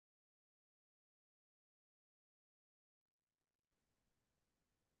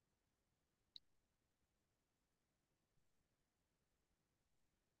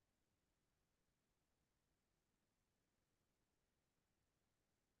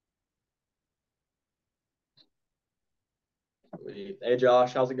Sweet. Hey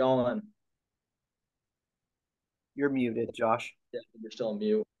Josh, how's it going? You're muted, Josh. Yeah, you're still on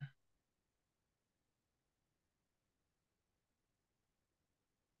mute.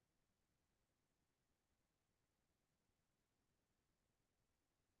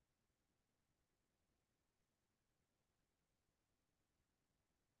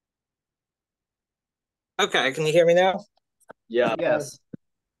 Okay, can you hear me now? Yeah, Yes.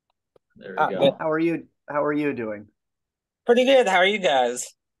 there we Ah, good. go. How are you doing? Pretty good. How are you guys?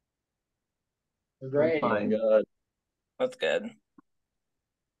 I'm Great. Doing fine. good. That's good.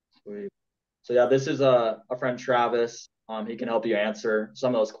 Sweet. So yeah, this is a friend Travis. He can help you answer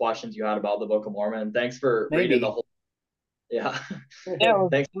some of those questions you had about the Book of Mormon. Thanks for reading the Maybe. whole. Yeah, Yeah,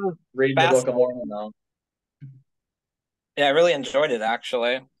 thanks it was for reading the Book of Mormon fascinating. though. Yeah, I really enjoyed it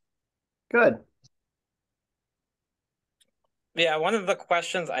actually. Good. Yeah, one of the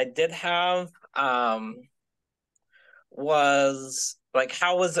questions I did have was like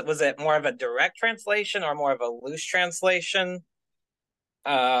how was it? Was it more of a direct translation or more of a loose translation?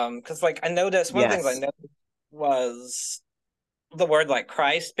 Because like I noticed one of the things I Yes. noticed was the word like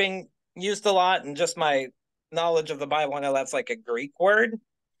Christ being used a lot, and just my knowledge of the Bible, I know that's like a Greek word,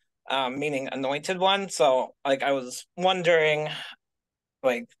 meaning anointed one. So like I was wondering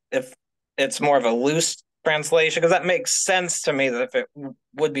like if it's more of a loose translation, because that makes sense to me that if it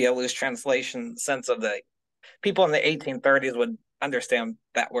would be a loose translation, sense of the people in the 1830s would understand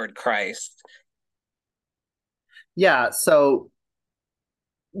that word Christ. Yeah. So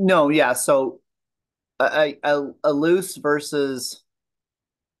no. Yeah. So a loose versus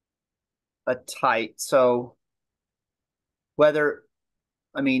a tight. So whether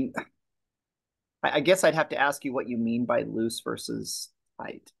I mean, I guess I'd have to ask you what you mean by loose versus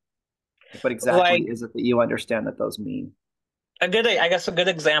tight. Like, what exactly Like is it that you understand that those mean? I guess a good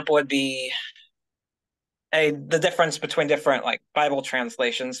example would be the difference between different like Bible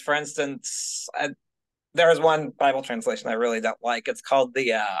translations. For instance, there is one Bible translation I really don't like. It's called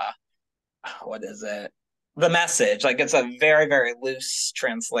the what is it? The Message. Like it's a very very loose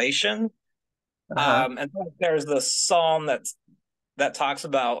translation. Uh-huh. And there's the psalm that talks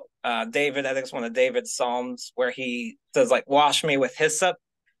about David. I think it's one of David's psalms where he says like "wash me with hyssop."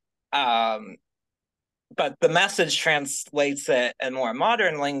 Um, but the Message translates it in more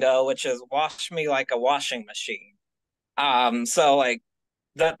modern lingo, which is "wash me like a washing machine." So like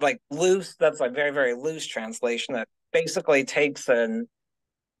that like loose. That's like very very loose translation that basically takes in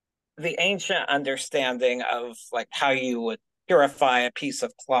the ancient understanding of like how you would purify a piece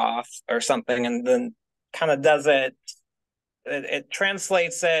of cloth or something, and then kind of does it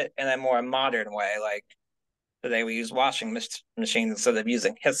translates it in a more modern way. Like today we use washing machines instead of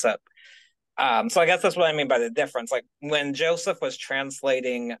using hyssop. So I guess that's what I mean by the difference. Like when Joseph was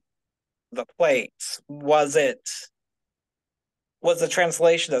translating the plates, was the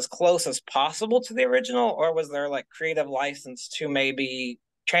translation as close as possible to the original, or was there like creative license to maybe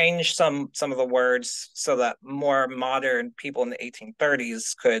change some of the words so that more modern people in the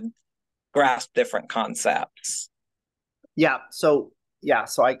 1830s could grasp different concepts? Yeah. So I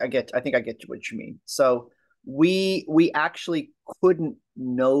think I get what you mean. So we actually couldn't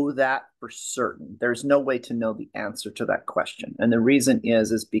know that for certain. There's no way to know the answer to that question. And the reason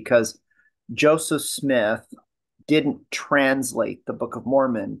is because Joseph Smith didn't translate the Book of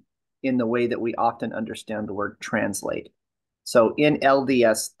Mormon in the way that we often understand the word translate. So in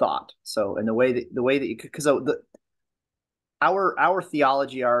LDS thought. So in the way that you could, because our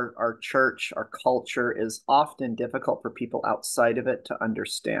theology, our church, our culture is often difficult for people outside of it to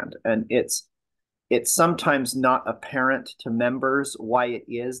understand, and it's sometimes not apparent to members why it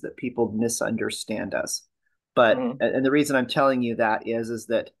is that people misunderstand us. But Mm-hmm. and the reason I'm telling you that is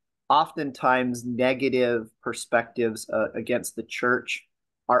that oftentimes negative perspectives against the church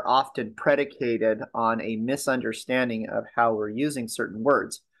are often predicated on a misunderstanding of how we're using certain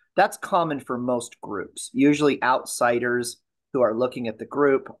words. That's common for most groups. Usually outsiders who are looking at the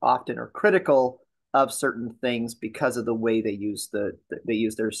group often are critical of certain things because of the way they use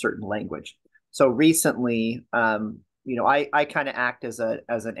their certain language. So recently, I kind of act as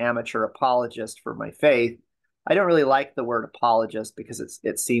an amateur apologist for my faith. I don't really like the word apologist because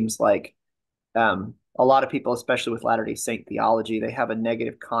it seems like a lot of people, especially with Latter Day Saint theology, they have a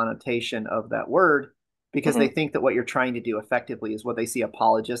negative connotation of that word because they Mm-hmm. think that what you're trying to do effectively is what they see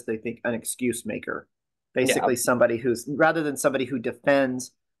apologist. They think an excuse maker, Yeah. basically somebody who's rather than somebody who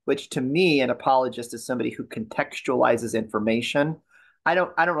defends. Which to me, an apologist is somebody who contextualizes information. I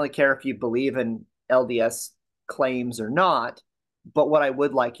don't really care if you believe in LDS claims or not, but what I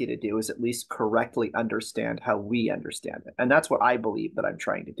would like you to do is at least correctly understand how we understand it. And that's what I believe that I'm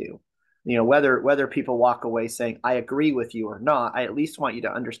trying to do. whether people walk away saying, I agree with you or not, I at least want you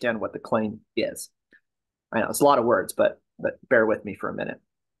to understand what the claim is. I know it's a lot of words, but bear with me for a minute.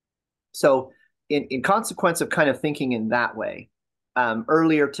 So in consequence of kind of thinking in that way,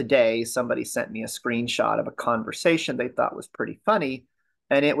 earlier today, somebody sent me a screenshot of a conversation they thought was pretty funny.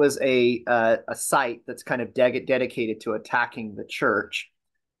 And it was a site that's kind of dedicated to attacking the church.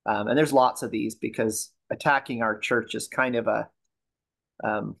 And there's lots of these because attacking our church is kind of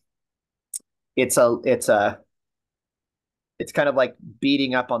it's kind of like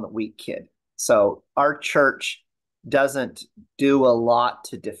beating up on the weak kid. So our church doesn't do a lot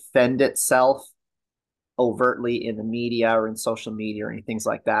to defend itself overtly in the media or in social media or anything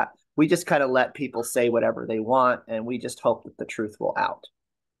like that. We just kind of let people say whatever they want, and we just hope that the truth will out.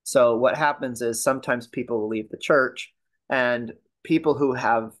 So what happens is sometimes people will leave the church, and people who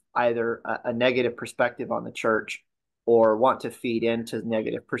have either a negative perspective on the church or want to feed into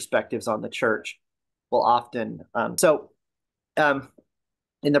negative perspectives on the church will often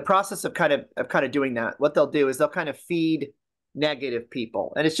in the process of kind of doing that, what they'll do is they'll kind of feed negative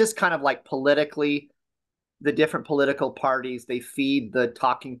people. And it's just kind of like politically, the different political parties, they feed the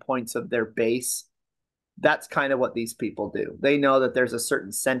talking points of their base. That's kind of what these people do. They know that there's a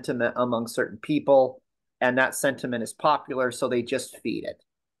certain sentiment among certain people, and that sentiment is popular, so they just feed it.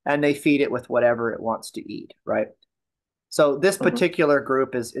 And they feed it with whatever it wants to eat, right? So this particular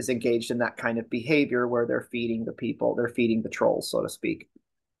group is engaged in that kind of behavior where they're feeding the people, they're feeding the trolls, so to speak.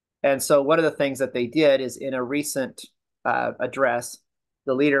 And so one of the things that they did is in a recent address,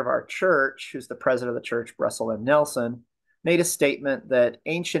 the leader of our church, who's the president of the church, Russell M. Nelson, made a statement that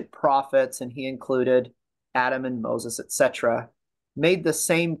ancient prophets, and he included Adam and Moses, etc., made the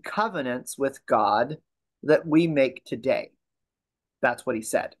same covenants with God that we make today. That's what he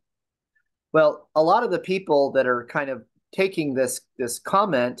said. Well, a lot of the people that are kind of taking this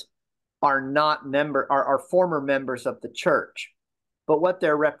comment are former members of the church. But what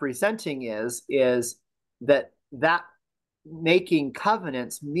they're representing is that making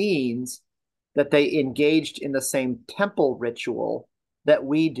covenants means that they engaged in the same temple ritual that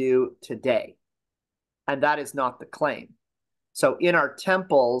we do today. And that is not the claim. So in our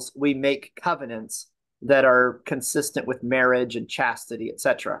temples, we make covenants that are consistent with marriage and chastity,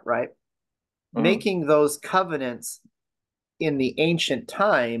 etc., right? Making those covenants in the ancient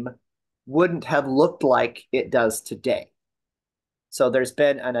time wouldn't have looked like it does today. So there's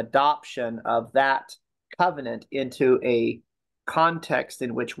been an adoption of that covenant into a context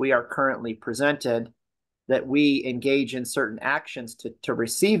in which we are currently presented, that we engage in certain actions to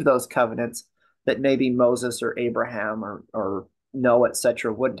receive those covenants that maybe Moses or Abraham or Noah,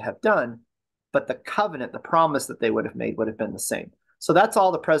 etc., wouldn't have done. But the covenant, the promise that they would have made would have been the same. So that's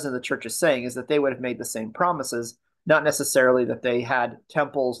all the president of the church is saying, is that they would have made the same promises, not necessarily that they had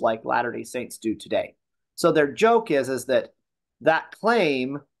temples like Latter-day Saints do today. So their joke is that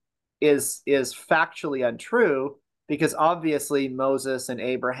claim is factually untrue, because obviously Moses and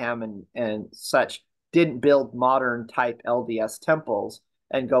Abraham and such didn't build modern type LDS temples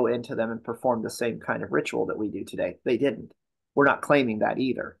and go into them and perform the same kind of ritual that we do today. They didn't. We're not claiming that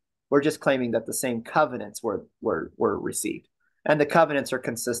either. We're just claiming that the same covenants were received. And the covenants are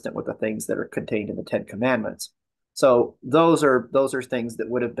consistent with the things that are contained in the Ten Commandments. So those are things that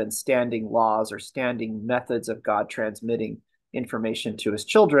would have been standing laws or standing methods of God transmitting information to his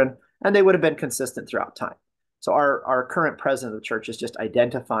children, and they would have been consistent throughout time. So our current president of the church is just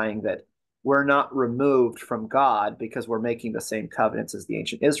identifying that we're not removed from God because we're making the same covenants as the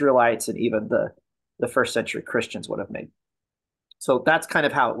ancient Israelites and even the first century Christians would have made. So that's kind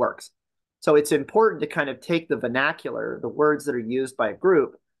of how it works. So it's important to kind of take the vernacular, the words that are used by a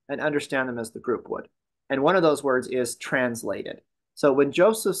group, and understand them as the group would. And one of those words is translated. So when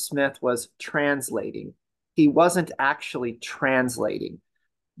Joseph Smith was translating, he wasn't actually translating.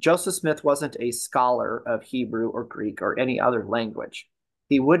 Joseph Smith wasn't a scholar of Hebrew or Greek or any other language.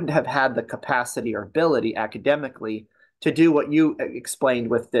 He wouldn't have had the capacity or ability academically to do what you explained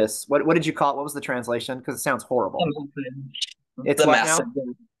with this. What did you call it? What was the translation? Because it sounds horrible. It's the what message. now?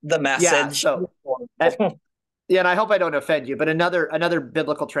 The message. Yeah, and I hope I don't offend you, but another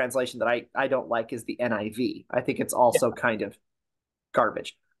biblical translation that I don't like is the NIV. I think it's also kind of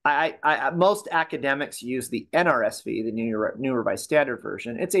garbage. Most academics use the NRSV, the New Revised Standard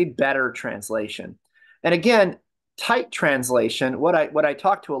Version. It's a better translation. And again, tight translation, what I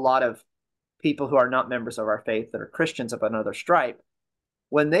talk to a lot of people who are not members of our faith that are Christians of another stripe,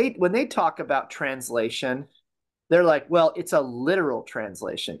 when they talk about translation, they're like, well, it's a literal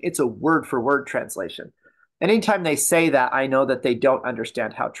translation. It's a word for word translation. And anytime they say that, I know that they don't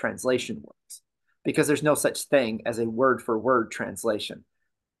understand how translation works, because there's no such thing as a word for word translation.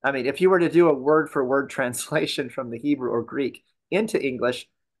 I mean, if you were to do a word for word translation from the Hebrew or Greek into English,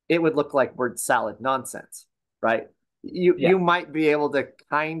 it would look like word salad nonsense, right? You Yeah. you might be able to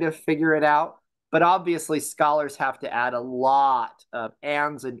kind of figure it out, but obviously scholars have to add a lot of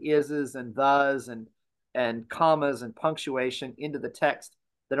ands and ises and thes and commas and punctuation into the text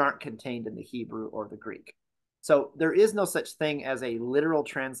that aren't contained in the Hebrew or the Greek. So there is no such thing as a literal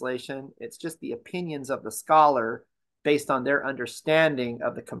translation. It's just the opinions of the scholar based on their understanding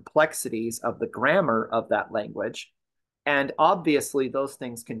of the complexities of the grammar of that language. And obviously, those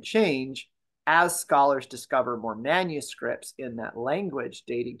things can change as scholars discover more manuscripts in that language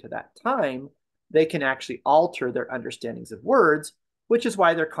dating to that time. They can actually alter their understandings of words, which is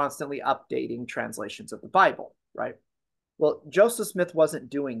why they're constantly updating translations of the Bible, right? Well, Joseph Smith wasn't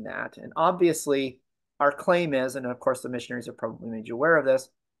doing that. And obviously, our claim is, and of course, the missionaries have probably made you aware of this,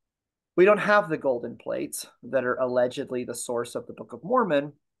 we don't have the golden plates that are allegedly the source of the Book of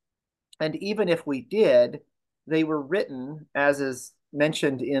Mormon. And even if we did, they were written, as is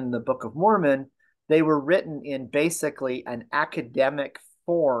mentioned in the Book of Mormon, they were written in basically an academic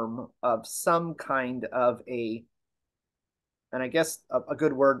form of some kind of a, and I guess a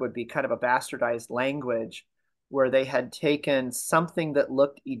good word would be kind of a bastardized language, where they had taken something that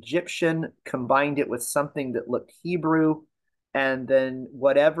looked Egyptian, combined it with something that looked Hebrew, and then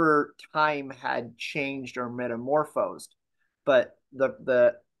whatever time had changed or metamorphosed. But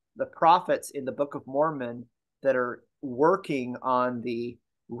the prophets in the Book of Mormon that are working on the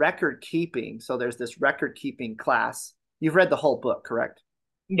record keeping, so there's this record keeping class. You've read the whole book, correct?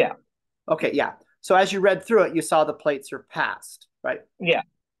 Yeah. Okay, yeah. So as you read through it, you saw the plates are passed, right? Yeah.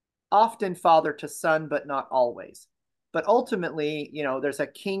 Often father to son, but not always. But ultimately, there's a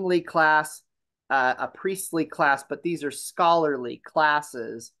kingly class, a priestly class, but these are scholarly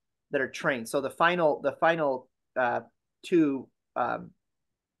classes that are trained. So the final two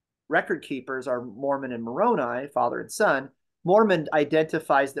record keepers are Mormon and Moroni, father and son. Mormon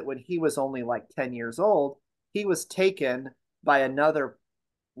identifies that when he was only like 10 years old, he was taken by another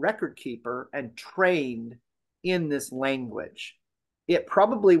record keeper and trained in this language. It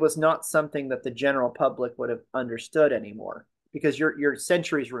probably was not something that the general public would have understood anymore because you're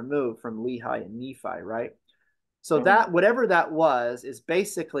centuries removed from Lehi and Nephi, right? So Mhm. that whatever that was is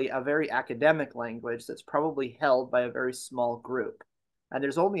basically a very academic language that's probably held by a very small group. And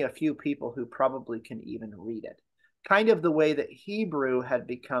there's only a few people who probably can even read it. Kind of the way that Hebrew had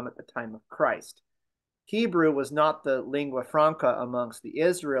become at the time of Christ. Hebrew was not the lingua franca amongst the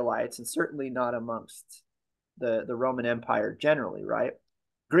Israelites and certainly not amongst the Roman Empire generally, right?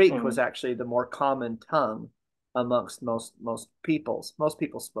 Greek was Mhm. actually the more common tongue amongst most peoples. Most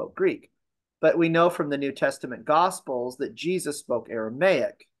people spoke Greek. But we know from the New Testament Gospels that Jesus spoke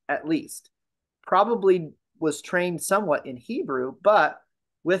Aramaic, at least. Probably was trained somewhat in Hebrew, but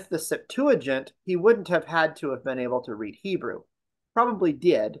with the Septuagint, he wouldn't have had to have been able to read Hebrew. Probably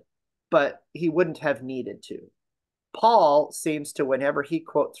did, but he wouldn't have needed to. Paul seems to, whenever he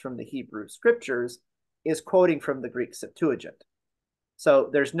quotes from the Hebrew scriptures, is quoting from the Greek Septuagint. So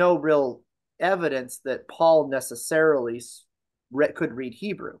there's no real evidence that Paul necessarily could read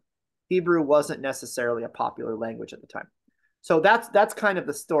Hebrew. Hebrew wasn't necessarily a popular language at the time. So that's kind of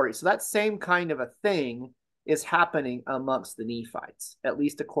the story. So that same kind of a thing is happening amongst the Nephites, at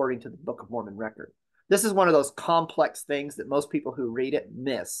least according to the Book of Mormon record. This is one of those complex things that most people who read it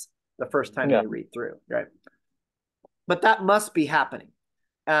miss the first time Yeah. they read through, right? But that must be happening.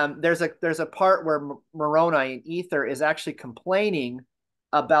 There's a part where Moroni in Ether is actually complaining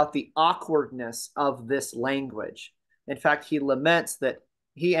about the awkwardness of this language. In fact, he laments that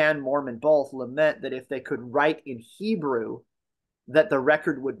he and Mormon both lament that if they could write in Hebrew, that the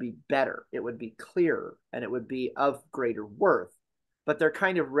record would be better, it would be clearer, and it would be of greater worth. But they're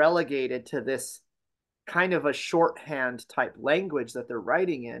kind of relegated to this kind of a shorthand type language that they're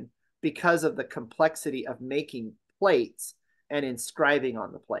writing in because of the complexity of making plates and inscribing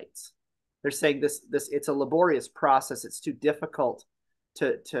on the plates. They're saying this it's a laborious process. It's too difficult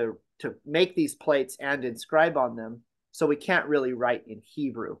to make these plates and inscribe on them. So we can't really write in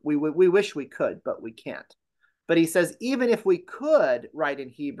Hebrew. We wish we could, but we can't. But he says even if we could write in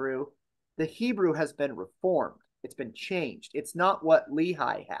Hebrew, the Hebrew has been reformed. It's been changed. It's not what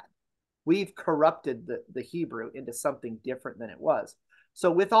Lehi had. We've corrupted the Hebrew into something different than it was. So,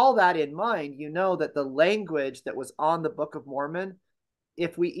 with all that in mind, you know that the language that was on the Book of Mormon,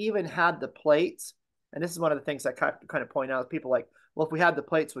 if we even had the plates, and this is one of the things I kind of point out, people like, well, if we had the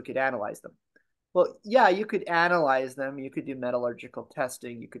plates, we could analyze them. Well, yeah, you could analyze them. You could do metallurgical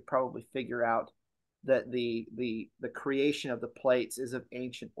testing. You could probably figure out that the creation of the plates is of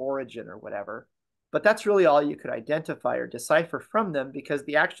ancient origin or whatever. But that's really all you could identify or decipher from them, because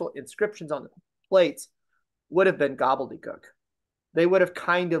the actual inscriptions on the plates would have been gobbledygook. They would have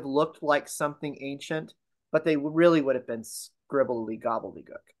kind of looked like something ancient, but they really would have been scribbly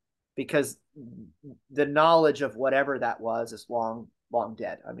gobbledygook, because the knowledge of whatever that was is long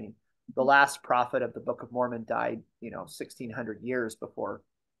dead. I mean, the last prophet of the Book of Mormon died, 1,600 years before,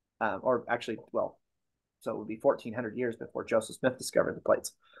 or actually, well, so it would be 1,400 years before Joseph Smith discovered the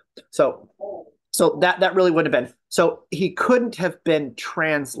plates. So that really wouldn't have been. So he couldn't have been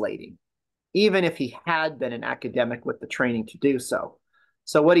translating, even if he had been an academic with the training to do so.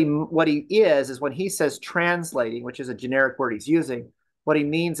 So what he is when he says translating, which is a generic word he's using, what he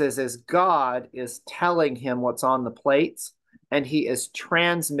means is God is telling him what's on the plates, and he is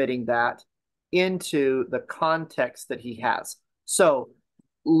transmitting that into the context that he has. So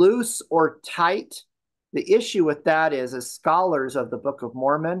loose or tight, the issue with that is, as scholars of the Book of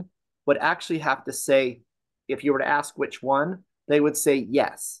Mormon would actually have to say, if you were to ask which one, they would say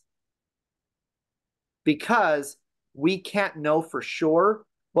yes. Because we can't know for sure.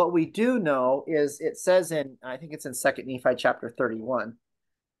 What we do know is, it says I think it's in 2 Nephi chapter 31,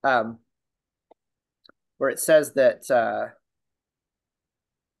 where it says that,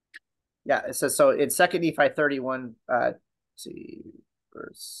 it says, so in 2 Nephi 31, see,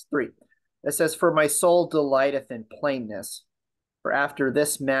 verse 3, it says, "For my soul delighteth in plainness, for after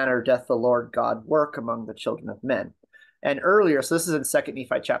this manner doth the Lord God work among the children of men." And earlier, so this is in 2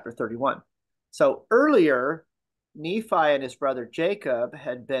 Nephi chapter 31. So earlier, Nephi and his brother Jacob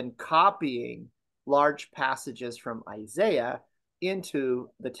had been copying large passages from Isaiah into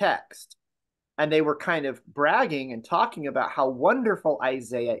the text. And they were kind of bragging and talking about how wonderful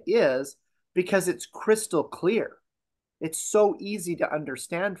Isaiah is, because it's crystal clear. It's so easy to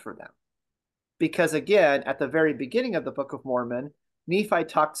understand for them. Because again, at the very beginning of the Book of Mormon, Nephi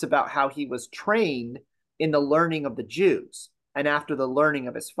talks about how he was trained in the learning of the Jews and after the learning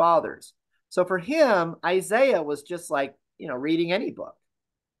of his fathers. So for him, Isaiah was just like, reading any book.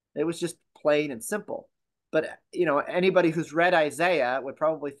 It was just plain and simple. But, anybody who's read Isaiah would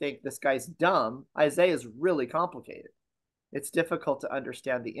probably think this guy's dumb. Isaiah is really complicated. It's difficult to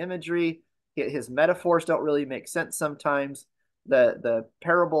understand the imagery. His metaphors don't really make sense sometimes. The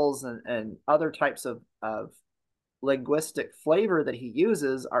parables and other types of linguistic flavor that he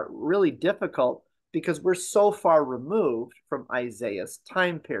uses are really difficult, because we're so far removed from Isaiah's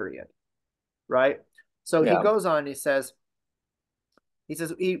time period. Right? So he goes on, he says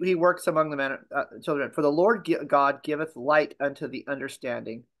he works among the children. "For the Lord God giveth light unto the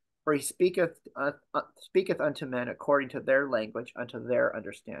understanding, for he speaketh unto men according to their language, unto their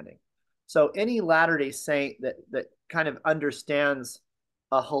understanding." So any Latter-day Saint that kind of understands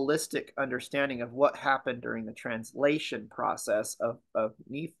a holistic understanding of what happened during the translation process of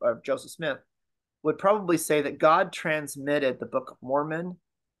Joseph Smith would probably say that God transmitted the Book of Mormon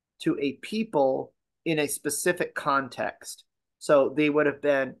to a people in a specific context. So they would have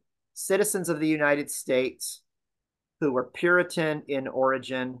been citizens of the United States who were Puritan in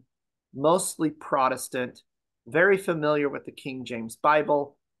origin, mostly Protestant, very familiar with the King James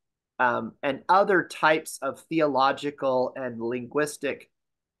Bible, and other types of theological and linguistic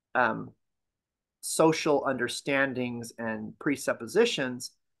social understandings and presuppositions.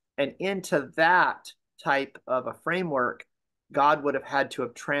 And into that type of a framework, God would have had to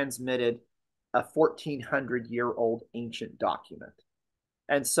have transmitted a 1,400-year-old ancient document.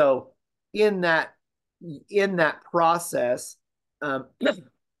 And so in that process,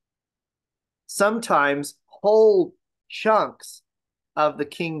 sometimes whole chunks of the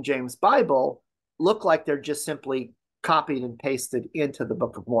King James Bible look like they're just simply copied and pasted into the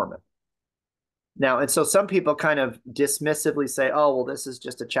Book of Mormon. Now, and so some people kind of dismissively say, "Oh, well, this is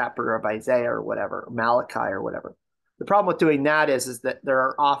just a chapter of Isaiah or whatever, or Malachi or whatever." The problem with doing that is that there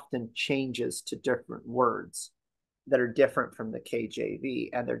are often changes to different words that are different from the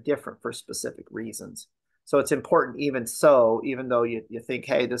KJV, and they're different for specific reasons. So it's important, even though you think,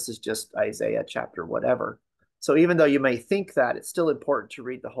 hey, this is just Isaiah chapter whatever. So even though you may think that, it's still important to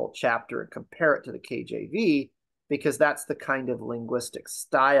read the whole chapter and compare it to the KJV, because that's the kind of linguistic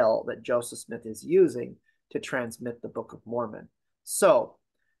style that Joseph Smith is using to transmit the Book of Mormon. So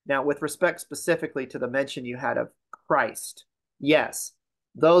now, with respect specifically to the mention you had of Christ, yes,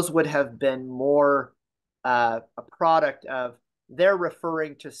 those would have been more a product of, they're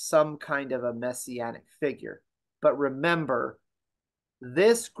referring to some kind of a messianic figure. But remember,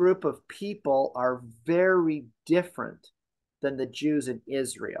 this group of people are very different than the Jews in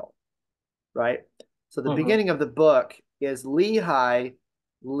Israel, right? So the beginning of the book is Lehi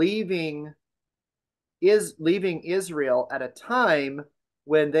leaving Israel at a time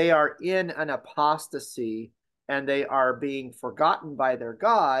when they are in an apostasy and they are being forgotten by their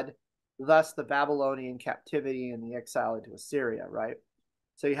God, thus the Babylonian captivity and the exile into Assyria, right?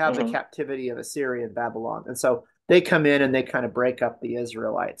 So you have the captivity of Assyria and Babylon. And so they come in and they kind of break up the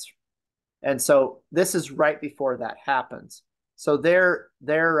Israelites. And so this is right before that happens. So their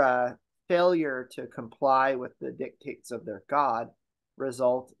failure to comply with the dictates of their God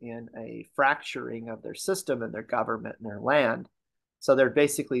result in a fracturing of their system and their government and their land. So they're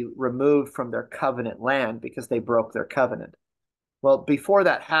basically removed from their covenant land because they broke their covenant. Well, before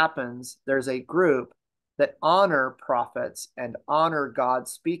that happens, there's a group that honor prophets and honor God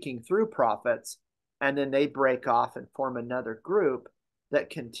speaking through prophets, and then they break off and form another group that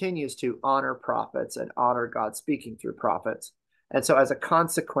continues to honor prophets and honor God speaking through prophets. And so as a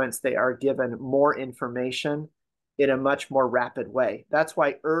consequence, they are given more information in a much more rapid way. That's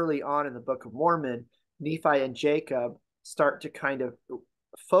why early on in the Book of Mormon, Nephi and Jacob start to kind of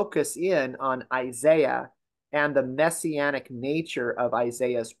focus in on Isaiah and the messianic nature of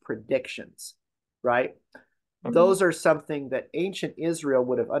Isaiah's predictions, right? Those are something that ancient Israel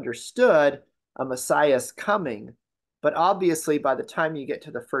would have understood a Messiah's coming. But obviously, by the time you get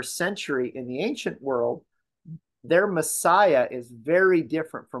to the first century in the ancient world, their Messiah is very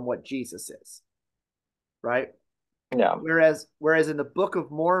different from what Jesus is, right? Yeah. Whereas in the Book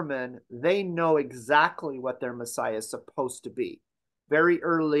of Mormon, they know exactly what their Messiah is supposed to be. Very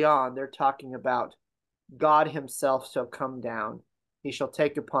early on, they're talking about God himself shall come down. He shall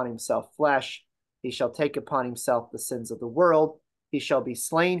take upon himself flesh. He shall take upon himself the sins of the world. He shall be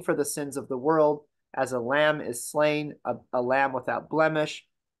slain for the sins of the world, as a lamb is slain, a lamb without blemish,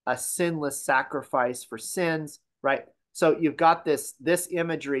 a sinless sacrifice for sins, right? So you've got this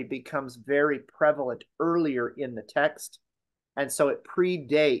imagery becomes very prevalent earlier in the text. And so it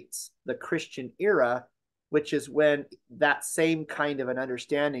predates the Christian era, which is when that same kind of an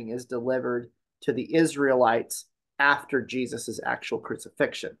understanding is delivered to the Israelites after Jesus's actual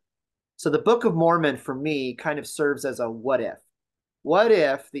crucifixion. So the Book of Mormon, for me, kind of serves as a what if. What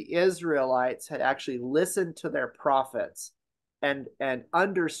if the Israelites had actually listened to their prophets and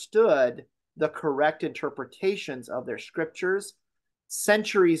understood the correct interpretations of their scriptures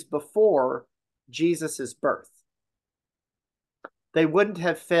centuries before Jesus's birth? They wouldn't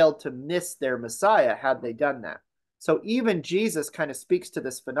have failed to miss their Messiah had they done that. So even Jesus kind of speaks to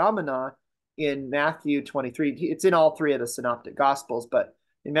this phenomena in Matthew 23. It's in all three of the synoptic gospels, but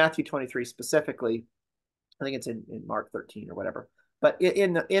in Matthew 23 specifically, I think it's in Mark 13 or whatever. But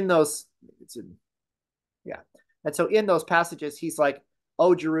in those, it's in, yeah. And so in those passages, he's like,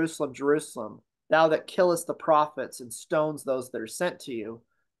 "O Jerusalem, Jerusalem, thou that killest the prophets and stones those that are sent to you,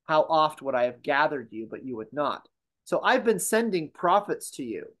 how oft would I have gathered you, but you would not. So I've been sending prophets to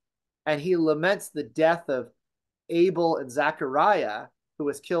you." And he laments the death of Abel and Zechariah, who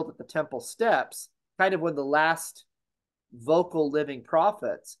was killed at the temple steps, kind of when the last vocal living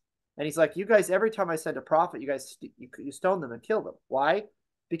prophets. And he's like, "You guys, every time I send a prophet, you guys, you stone them and kill them. Why?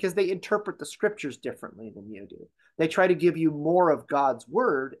 Because they interpret the scriptures differently than you do. They try to give you more of God's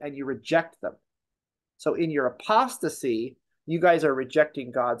word and you reject them. So in your apostasy, you guys are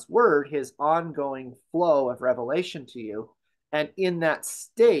rejecting God's word, his ongoing flow of revelation to you. And in that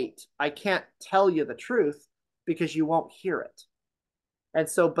state, I can't tell you the truth because you won't hear it." And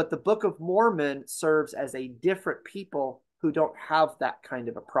so, but the Book of Mormon serves as a different people who don't have that kind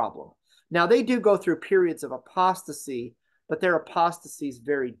of a problem. Now, they do go through periods of apostasy, but their apostasy is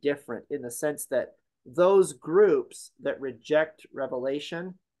very different in the sense that those groups that reject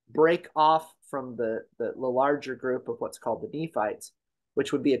revelation break off from the larger group of what's called the Nephites,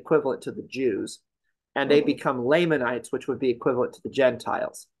 which would be equivalent to the Jews, and they become Lamanites, which would be equivalent to the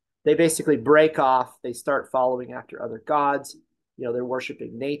Gentiles. They basically break off, they start following after other gods. You know, they're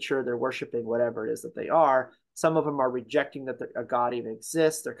worshiping nature, they're worshiping whatever it is that they are. Some of them are rejecting that a God even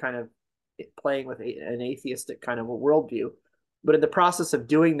exists. They're kind of playing with an atheistic kind of a worldview. But in the process of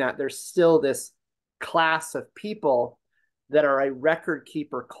doing that, there's still this class of people that are a record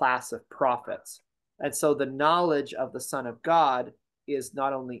keeper class of prophets. And so the knowledge of the Son of God is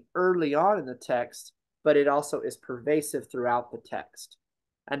not only early on in the text, but it also is pervasive throughout the text.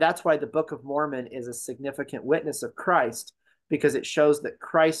 And that's why the Book of Mormon is a significant witness of Christ, because it shows that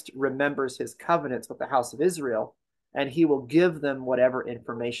Christ remembers his covenants with the house of Israel, and he will give them whatever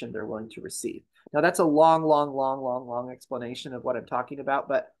information they're willing to receive. Now, that's a long explanation of what I'm talking about,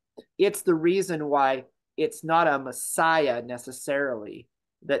 but it's the reason why it's not a Messiah necessarily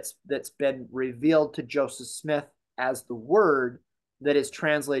that's been revealed to Joseph Smith as the word that is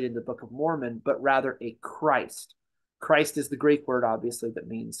translated in the Book of Mormon, but rather a Christ. Christ is the Greek word, obviously, that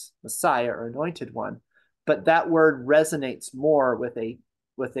means Messiah or anointed one. But that word resonates more with a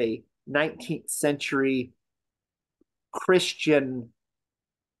with a 19th century Christian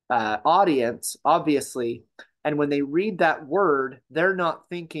audience, obviously. And when they read that word, they're not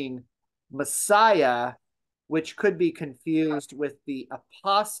thinking Messiah, which could be confused with the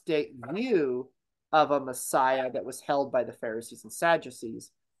apostate view of a Messiah that was held by the Pharisees and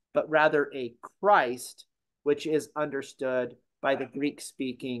Sadducees, but rather a Christ, which is understood by the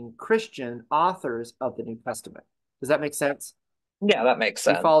Greek-speaking Christian authors of the New Testament. Does that make sense? Yeah, that makes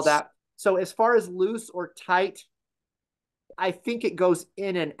You follow sense. that? So as far as loose or tight, I think it goes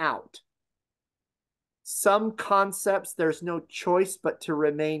in and out. Some concepts, there's no choice but to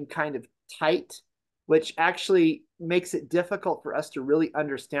remain kind of tight, which actually makes it difficult for us to really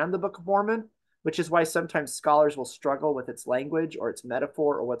understand the Book of Mormon, which is why sometimes scholars will struggle with its language or its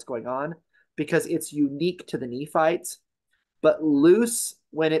metaphor or what's going on, because it's unique to the Nephites. But loose,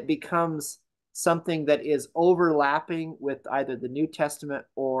 when it becomes something that is overlapping with either the New Testament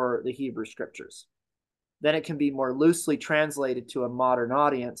or the Hebrew scriptures, then it can be more loosely translated to a modern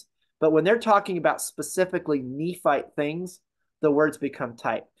audience. But when they're talking about specifically Nephite things, the words become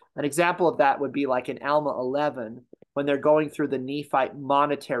tight. An example of that would be like in Alma 11, when they're going through the Nephite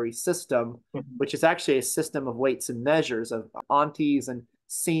monetary system, which is actually a system of weights and measures of onties and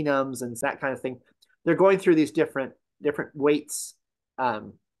cenums and that kind of thing. They're going through these different weights,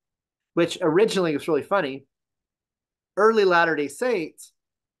 which originally was really funny. Early Latter-day Saints,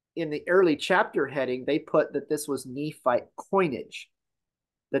 in the early chapter heading, they put that this was Nephite coinage,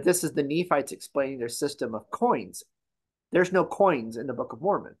 that this is the Nephites explaining their system of coins. There's no coins in the Book of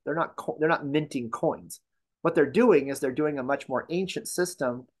Mormon. They're not minting coins. What they're doing is they're doing a much more ancient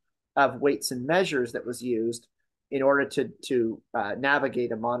system of weights and measures that was used in order to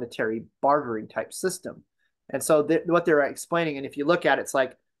navigate a monetary bartering type system. And so what they're explaining, and if you look at it, it's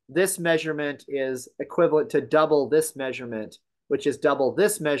like this measurement is equivalent to double this measurement, which is double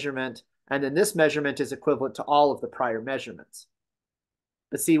this measurement, and then this measurement is equivalent to all of the prior measurements.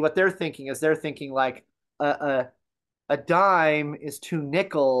 But see, what they're thinking is they're thinking like a dime is 2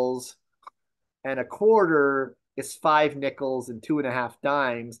 nickels, and a quarter is 5 nickels and 2.5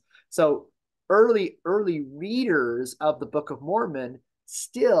 dimes. So early readers of the Book of Mormon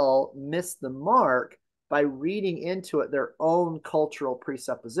still miss the mark by reading into it their own cultural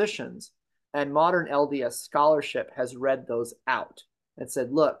presuppositions. And modern LDS scholarship has read those out and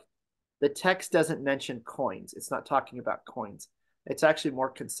said, look, the text doesn't mention coins. It's not talking about coins. It's actually more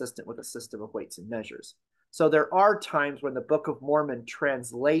consistent with a system of weights and measures. So there are times when the Book of Mormon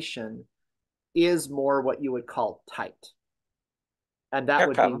translation is more what you would call tight. And that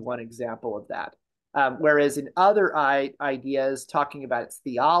would be one example of that. Whereas in other ideas, talking about its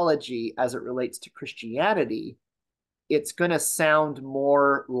theology as it relates to Christianity, it's going to sound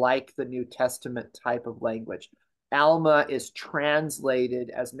more like the New Testament type of language. Alma is translated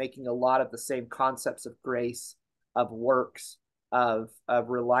as making a lot of the same concepts of grace, of works, of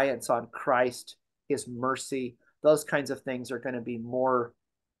reliance on Christ, his mercy. Those kinds of things are going to be more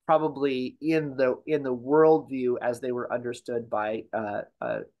probably in the worldview as they were understood by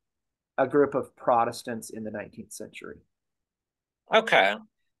a group of Protestants in the 19th century. Okay.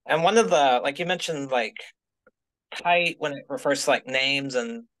 And one of the, like you mentioned, like height when it refers to like names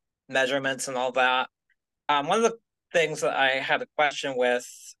and measurements and all that. One of the things that I had a question with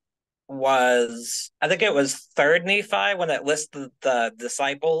was, I think it was Third Nephi when it listed the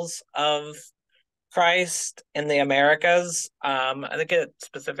disciples of Christ in the Americas. I think it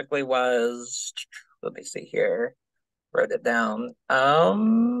specifically was, let me see here, wrote it down.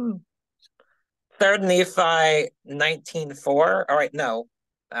 Third Nephi 19:4. All right, no.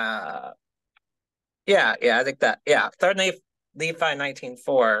 Yeah, I think that. Yeah, Third Nephi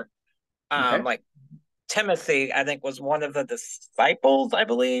 19:4. Okay. Like Timothy, I think was one of the disciples. I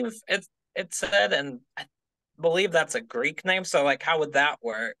believe it said, and I believe that's a Greek name. So, like, how would that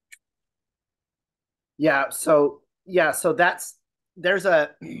work? So that's there's a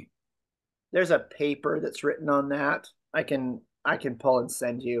paper that's written on that. I can pull and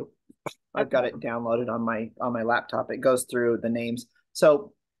send you. I've got it downloaded on my laptop. It goes through the names.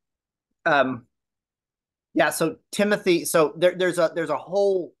 So so Timothy, so there's a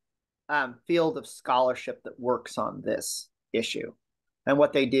whole field of scholarship that works on this issue. And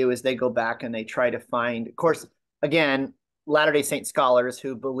what they do is they go back and they try to find, of course, again, Latter-day Saint scholars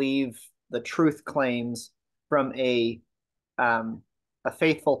who believe the truth claims from a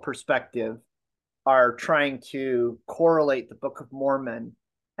faithful perspective are trying to correlate the Book of Mormon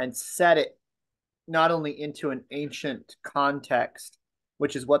and set it not only into an ancient context,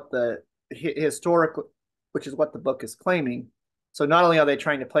 which is what the historical, which is what the book is claiming. So not only are they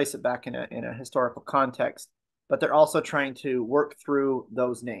trying to place it back in a historical context, but they're also trying to work through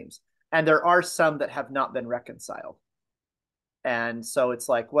those names. And there are some that have not been reconciled. And so it's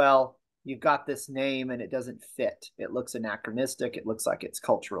like, well, you've got this name and it doesn't fit. It looks anachronistic. It looks like it's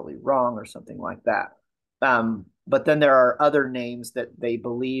culturally wrong or something like that. But then there are other names that they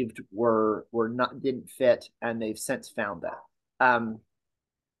believed were not didn't fit, and they've since found that.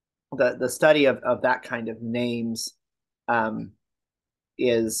 The study of that kind of names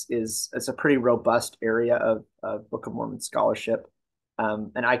is it's a pretty robust area of Book of Mormon scholarship.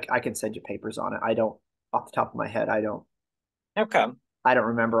 And I can send you papers on it. I don't, off the top of my head, Okay. I don't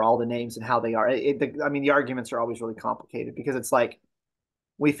remember all the names and how they are. I mean, the arguments are always really complicated because it's like,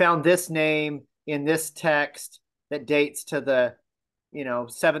 we found this name in this text that dates to the,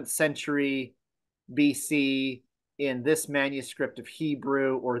 7th century BC in this manuscript of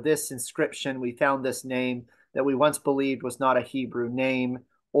Hebrew, or this inscription. We found this name that we once believed was not a Hebrew name,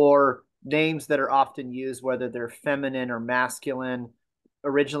 or names that are often used, whether they're feminine or masculine.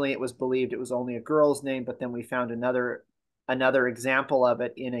 Originally, it was believed it was only a girl's name, but then we found another example of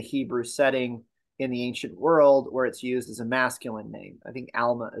it in a Hebrew setting in the ancient world where it's used as a masculine name. I think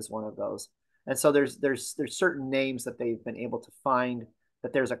Alma is one of those. And so there's certain names that they've been able to find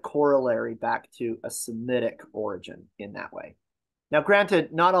that there's a corollary back to a Semitic origin in that way. Now,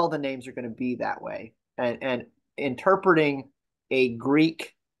 granted, not all the names are going to be that way. And interpreting a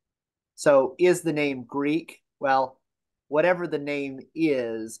Greek, so is the name Greek? Well, whatever the name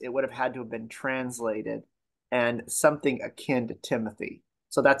is, it would have had to have been translated and something akin to Timothy.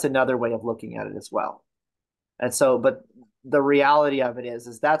 So that's another way of looking at it as well. And so, but the reality of it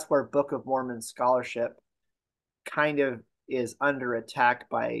is that's where Book of Mormon scholarship kind of is under attack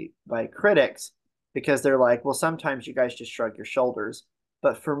by critics, because they're like, well, sometimes you guys just shrug your shoulders.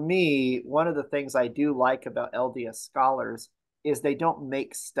 But for me, one of the things I do like about LDS scholars is they don't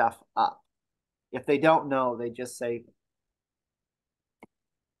make stuff up. If they don't know, they just say,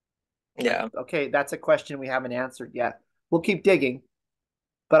 yeah, okay, that's a question we haven't answered yet. We'll keep digging.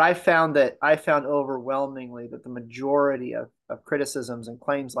 But I found overwhelmingly that the majority of criticisms and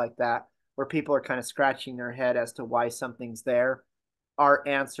claims like that, where people are kind of scratching their head as to why something's there, are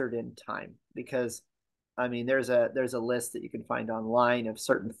answered in time. Because I mean, there's a list that you can find online of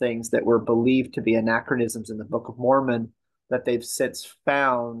certain things that were believed to be anachronisms in the Book of Mormon that they've since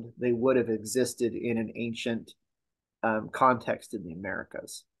found they would have existed in an ancient context in the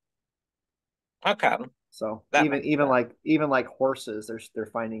Americas. Okay. So even like horses, they're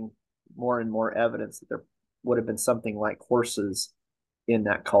finding more and more evidence that there would have been something like horses in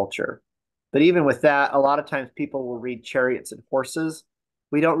that culture. But even with that, a lot of times people will read chariots and horses.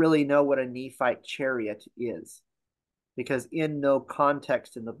 We don't really know what a Nephite chariot is, because in no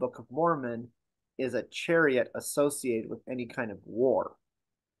context in the Book of Mormon is a chariot associated with any kind of war.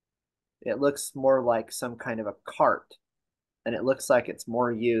 It looks more like some kind of a cart, and it looks like it's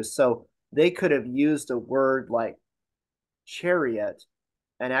more used. So they could have used a word like chariot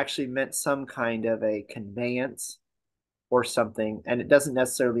and actually meant some kind of a conveyance or something. And it doesn't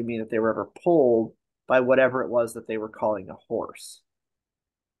necessarily mean that they were ever pulled by whatever it was that they were calling a horse.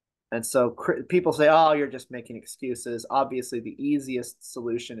 And so people say, oh, you're just making excuses. Obviously, the easiest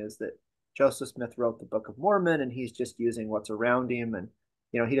solution is that Joseph Smith wrote the Book of Mormon and he's just using what's around him. And,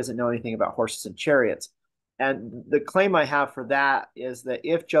 he doesn't know anything about horses and chariots. And the claim I have for that is that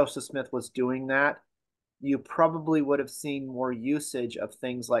if Joseph Smith was doing that, you probably would have seen more usage of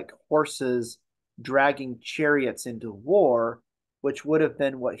things like horses dragging chariots into war, which would have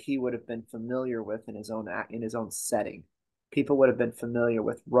been what he would have been familiar with in his own setting. People would have been familiar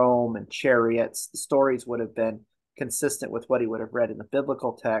with Rome and chariots. The stories would have been consistent with what he would have read in the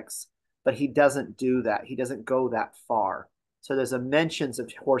biblical texts, but he doesn't do that. He doesn't go that far. So there's a mentions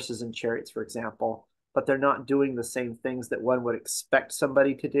of horses and chariots, for example, but they're not doing the same things that one would expect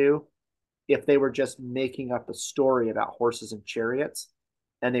somebody to do if they were just making up a story about horses and chariots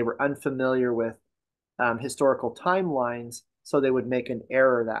and they were unfamiliar with historical timelines, so they would make an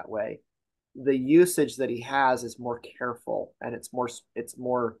error that way. The usage that he has is more careful, and it's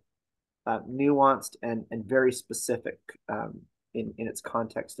more nuanced and very specific in its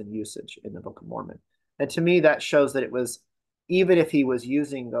context and usage in the Book of Mormon. And to me, that shows that it was, even if he was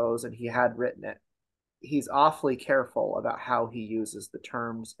using those and he had written it, he's awfully careful about how he uses the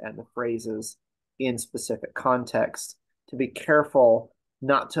terms and the phrases in specific contexts, to be careful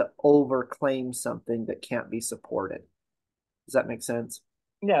not to overclaim something that can't be supported. Does that make sense?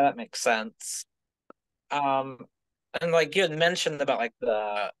 Yeah, that makes sense. And like you had mentioned about like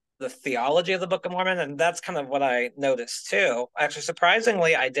the theology of the Book of Mormon, and that's kind of what I noticed too. Actually,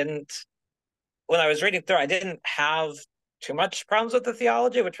 surprisingly, I didn't, when I was reading through, I didn't have too much problems with the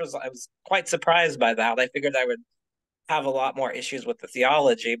theology, which was I was quite surprised by that. I figured I would have a lot more issues with the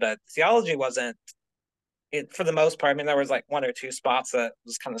theology, but theology wasn't it for the most part. I mean, there was like one or two spots that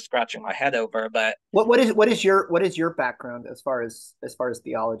was kind of scratching my head over, but what is your background as far as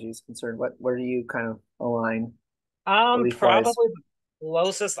theology is concerned? Where do you kind of align belief wise? probably the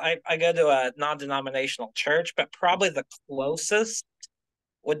closest I go to a non-denominational church, but probably the closest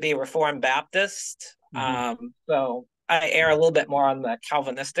would be Reformed Baptist. Mm-hmm. So I err a little bit more on the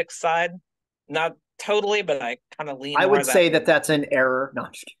Calvinistic side, not totally, but I kind of lean I more would that. say that that's an error.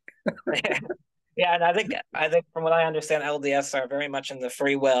 Not just Yeah, and I think from what I understand, LDS are very much in the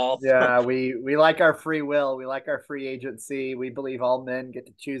free will. yeah, we like our free will. We like our free agency. We believe all men get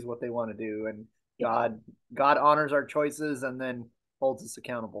to choose what they want to do, and Yeah, God honors our choices and then holds us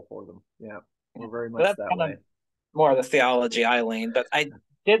accountable for them. Yeah, we're very so much that's that kind way. of more of the theology I lean. But I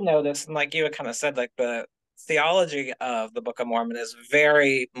did notice, and like you had kind of said, like the theology of the Book of Mormon is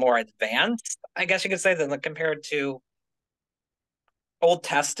very more advanced, I guess you could say, than compared to Old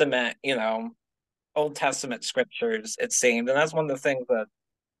Testament, Old Testament scriptures, it seemed. And that's one of the things that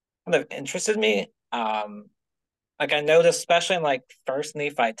kind of interested me. Like I noticed, especially in like First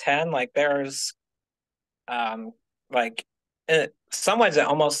Nephi 10, like there's like in some ways it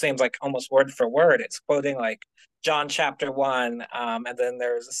almost seems like almost word for word. It's quoting like John chapter 1, and then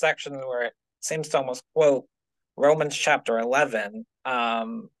there's a section where it seems to almost quote Romans chapter 11.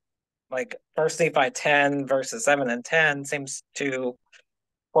 Like First Nephi 10 verses 7 and 10 seems to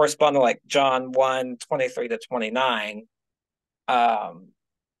correspond to like John 1 23 to 29. Um,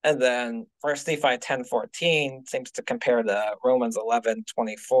 and then First Nephi 10:14 seems to compare to Romans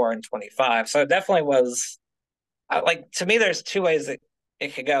 11:24 and 25. So it definitely was like to me, there's two ways it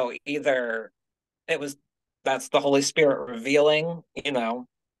could go. Either it was that's the Holy Spirit revealing,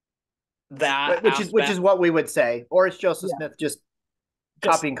 that Which aspect. is what we would say, or it's Joseph Yeah. Smith just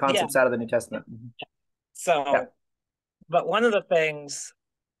Just copying yeah. concepts out of the New Testament. Yeah. So, but one of the things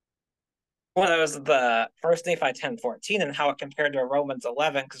when it was the First Nephi 10:14 and how it compared to Romans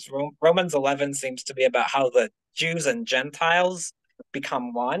 11, because Romans 11 seems to be about how the Jews and Gentiles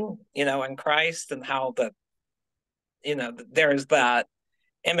become one, in Christ, and how there's that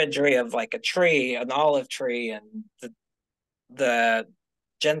imagery of like a tree, an olive tree, and the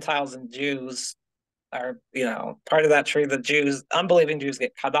Gentiles and Jews are, part of that tree. The Jews, unbelieving Jews,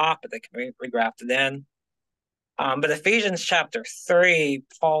 get cut off, but they can be regrafted in. But Ephesians chapter 3,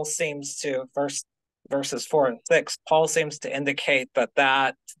 Paul seems to, verses 4 and 6, Paul seems to indicate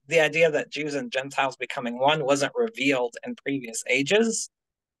that the idea that Jews and Gentiles becoming one wasn't revealed in previous ages,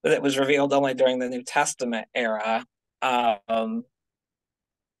 that it was revealed only during the New Testament era. Um,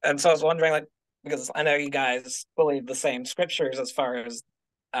 and so I was wondering, like, because I know you guys believe the same scriptures as far as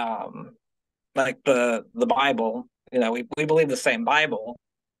like the Bible, we believe the same Bible.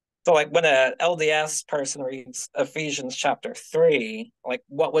 So like when a LDS person reads Ephesians chapter 3, like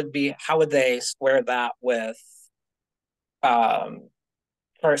how would they square that with um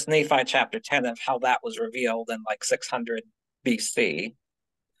First Nephi chapter 10 of how that was revealed in like 600 BC?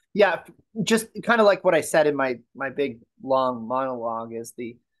 Yeah, just kind of like what I said in my big long monologue is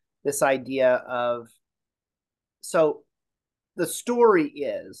this idea of so the story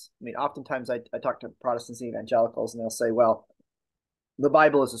is, I mean, oftentimes I talk to Protestants and evangelicals and they'll say, well, the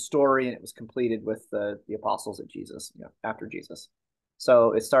Bible is a story and it was completed with the apostles of Jesus, after Jesus.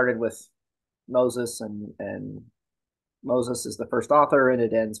 So it started with Moses and Moses is the first author and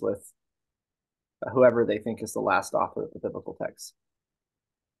it ends with whoever they think is the last author of the biblical text.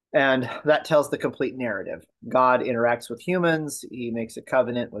 And that tells the complete narrative. God interacts with humans. He makes a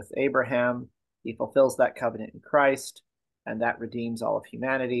covenant with Abraham. He fulfills that covenant in Christ, and that redeems all of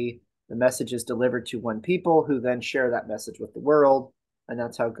humanity. The message is delivered to one people who then share that message with the world, and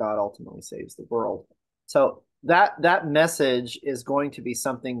that's how God ultimately saves the world. So that message is going to be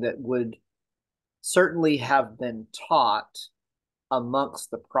something that would certainly have been taught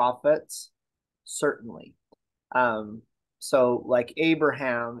amongst the prophets, certainly. So like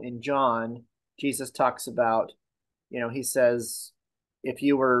Abraham in John, Jesus talks about, he says, if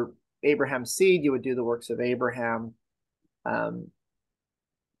you were Abraham's seed, you would do the works of Abraham. Um,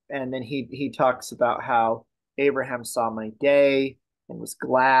 and then he talks about how Abraham saw my day and was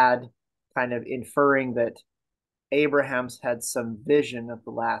glad, kind of inferring that Abraham's had some vision of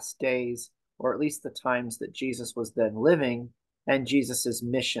the last days, or at least the times that Jesus was then living, and Jesus's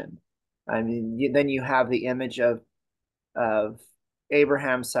mission. I mean, then you have the image of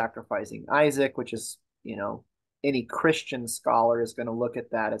Abraham sacrificing Isaac, which is, any Christian scholar is going to look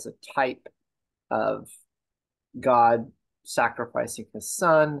at that as a type of God sacrificing his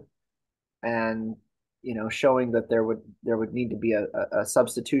son. And showing that there would need to be a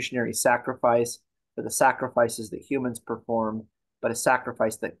substitutionary sacrifice for the sacrifices that humans perform, but a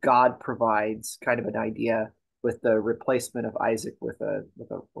sacrifice that God provides, kind of an idea with the replacement of Isaac with a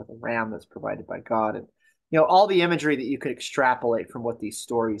ram that's provided by God, and all the imagery that you could extrapolate from what these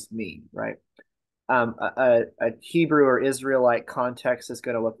stories mean, right? A Hebrew or Israelite context is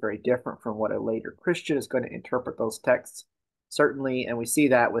going to look very different from what a later Christian is going to interpret those texts, certainly. And we see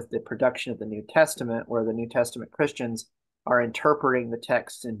that with the production of the New Testament, where the New Testament Christians are interpreting the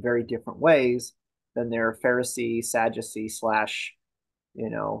text in very different ways than their Pharisee, Sadducee slash,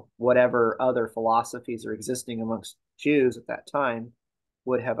 whatever other philosophies are existing amongst Jews at that time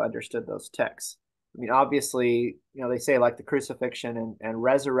would have understood those texts. I mean, obviously, they say like the crucifixion and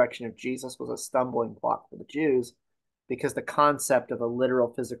resurrection of Jesus was a stumbling block for the Jews because the concept of a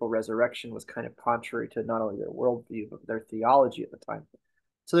literal physical resurrection was kind of contrary to not only their worldview, but their theology at the time.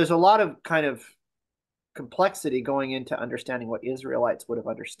 So there's a lot of kind of complexity going into understanding what Israelites would have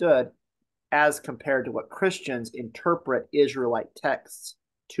understood as compared to what Christians interpret Israelite texts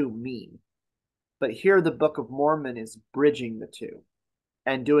to mean. But here the Book of Mormon is bridging the two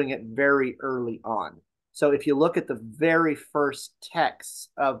and doing it very early on. So if you look at the very first texts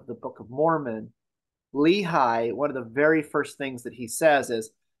of the Book of Mormon, Lehi, one of the very first things that he says is,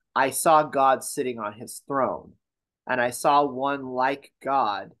 I saw God sitting on his throne, and I saw one like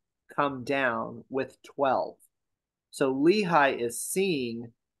God come down with 12. So Lehi is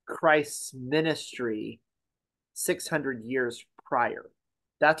seeing Christ's ministry 600 years prior.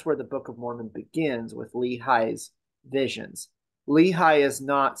 That's where the Book of Mormon begins, with Lehi's visions. Lehi is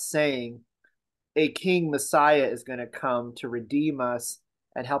not saying a king Messiah is going to come to redeem us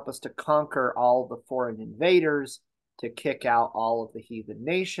and help us to conquer all the foreign invaders, to kick out all of the heathen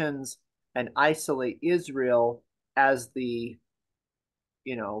nations, and isolate Israel as the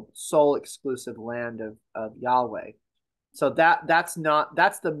sole exclusive land of Yahweh. So that's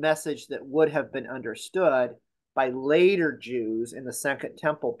the message that would have been understood by later Jews in the Second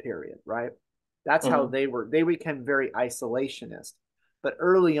Temple period, right? That's how they became very isolationist. But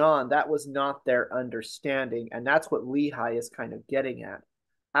early on, that was not their understanding, and that's what Lehi is kind of getting at.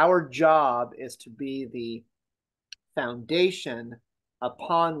 Our job is to be the foundation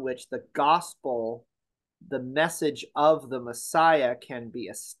upon which the gospel, the message of the Messiah, can be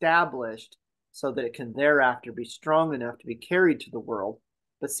established so that it can thereafter be strong enough to be carried to the world.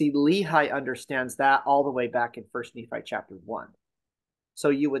 But see, Lehi understands that all the way back in 1 Nephi chapter 1. So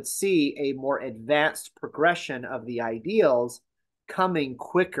you would see a more advanced progression of the ideals coming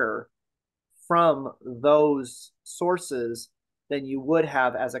quicker from those sources than you would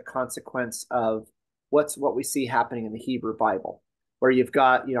have as a consequence of what we see happening in the Hebrew Bible, where you've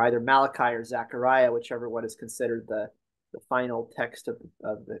got either Malachi or Zechariah, whichever one is considered the final text of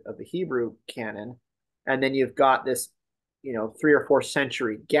the Hebrew canon, and then you've got this 3 or 4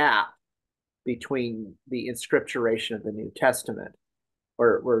 century gap between the inscripturation of the New Testament,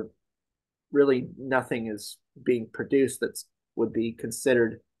 where really nothing is being produced that would be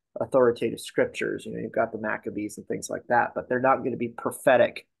considered authoritative scriptures. You've got the Maccabees and things like that, but they're not going to be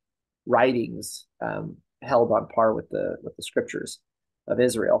prophetic writings held on par with the scriptures of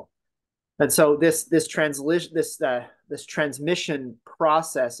Israel. And so this transmission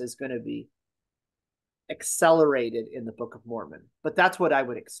process is going to be accelerated in the Book of Mormon, but that's what I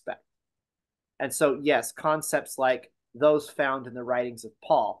would expect. And so, yes, concepts like those found in the writings of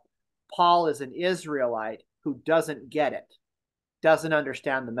Paul. Paul is an Israelite who doesn't get it, doesn't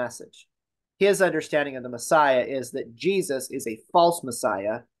understand the message. His understanding of the Messiah is that Jesus is a false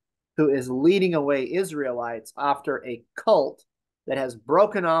Messiah who is leading away Israelites after a cult that has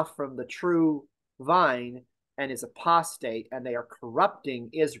broken off from the true vine and is apostate, and they are corrupting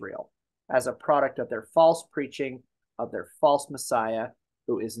Israel as a product of their false preaching of their false Messiah,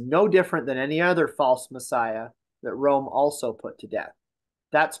 who is no different than any other false Messiah that Rome also put to death.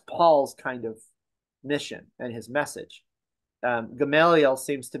 That's Paul's kind of mission and his message. Gamaliel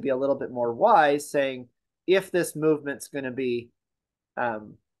seems to be a little bit more wise, saying if this movement's going to be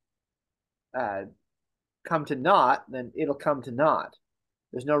come to naught, then it'll come to naught.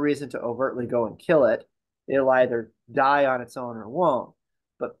 There's no reason to overtly go and kill it. It'll either die on its own or won't.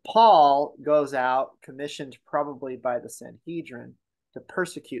 But Paul goes out, commissioned probably by the Sanhedrin, to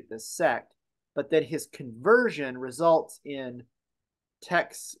persecute this sect. But then his conversion results in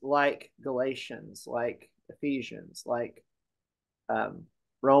texts like Galatians, like Ephesians, like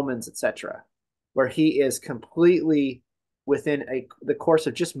Romans, etc., where he is completely, within the course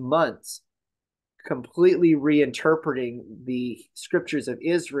of just months, completely reinterpreting the scriptures of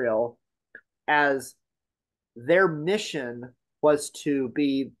Israel as their mission was to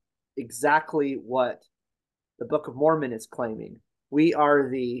be exactly what the Book of Mormon is claiming. We are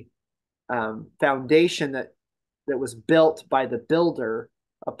the foundation that was built by the builder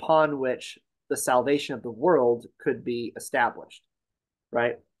upon which the salvation of the world could be established,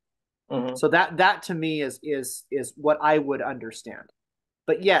 right? Mm-hmm. So that to me is what I would understand.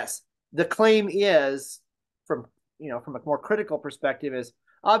 But yes, the claim is from from a more critical perspective is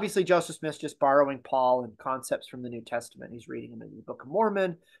obviously Joseph Smith's just borrowing Paul and concepts from the New Testament. He's reading them in the Book of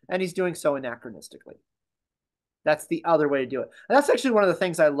Mormon, and he's doing so anachronistically. That's the other way to do it. And that's actually one of the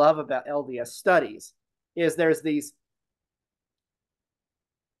things I love about LDS studies is there's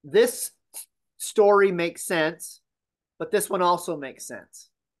this story makes sense, but this one also makes sense.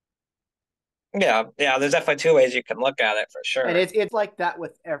 Yeah, there's definitely two ways you can look at it for sure. And it's like that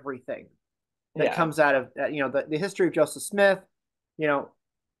with everything that comes out of the history of Joseph Smith.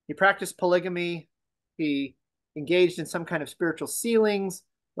 He practiced polygamy, he engaged in some kind of spiritual sealings,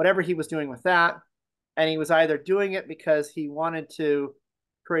 whatever he was doing with that, and he was either doing it because he wanted to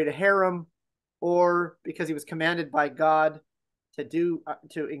create a harem or because he was commanded by God to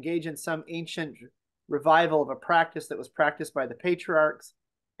engage in some ancient revival of a practice that was practiced by the patriarchs,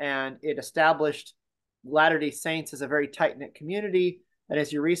 and it established Latter-day Saints as a very tight-knit community. And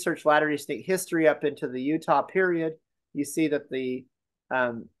as you research Latter-day Saint history up into the Utah period, you see that the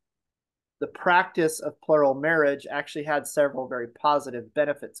practice of plural marriage actually had several very positive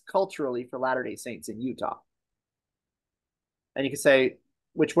benefits culturally for Latter-day Saints in Utah. And you could say,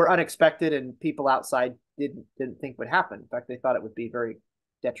 which were unexpected and people outside didn't think would happen. In fact, they thought it would be very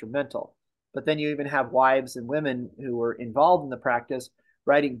detrimental. But then you even have wives and women who were involved in the practice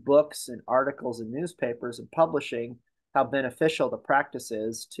writing books and articles in newspapers and publishing how beneficial the practice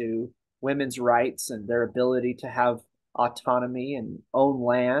is to women's rights and their ability to have autonomy and own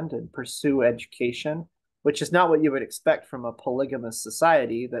land and pursue education, which is not what you would expect from a polygamous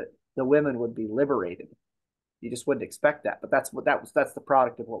society, that the women would be liberated. You just wouldn't expect that. But that's the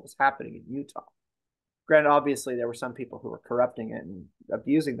product of what was happening in Utah. Granted, obviously there were some people who were corrupting it and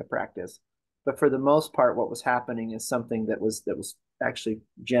abusing the practice, but for the most part, what was happening is something that was actually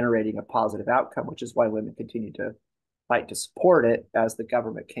generating a positive outcome, which is why women continued to fight to support it as the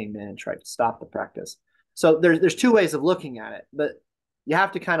government came in and tried to stop the practice. So there's two ways of looking at it, but you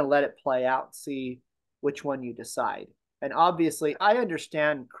have to kind of let it play out and see which one you decide. And obviously, I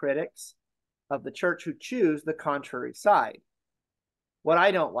understand critics of the church who choose the contrary side. What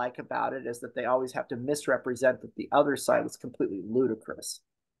I don't like about it is that they always have to misrepresent that the other side is completely ludicrous,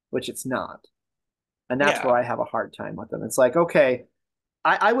 which it's not. And that's where I have a hard time with them. It's like, okay,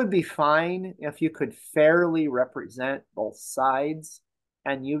 I would be fine if you could fairly represent both sides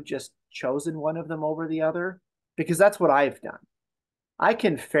and you've just chosen one of them over the other, because that's what I've done. I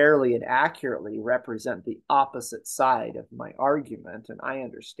can fairly and accurately represent the opposite side of my argument, and I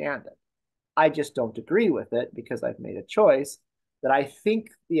understand it. I just don't agree with it because I've made a choice that I think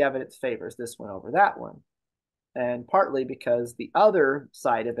the evidence favors this one over that one. And partly because the other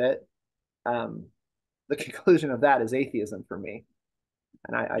side of it, the conclusion of that is atheism for me.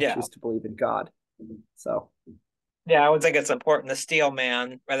 And I choose to believe in God. So. Yeah, I would think it's important to steel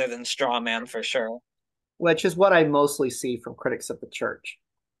man rather than straw man for sure. Which is what I mostly see from critics of the church.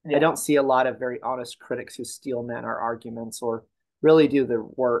 I don't see a lot of very honest critics who steel man our arguments or really do the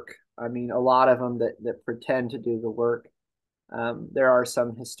work. I mean, a lot of them that pretend to do the work. There are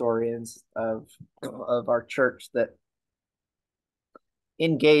some historians of our church that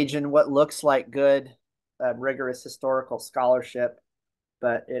engage in what looks like good, rigorous historical scholarship,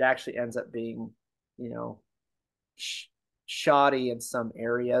 but it actually ends up being, shoddy in some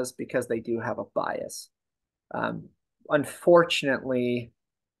areas because they do have a bias. Unfortunately,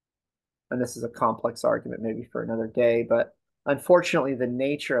 and this is a complex argument maybe for another day, but unfortunately, the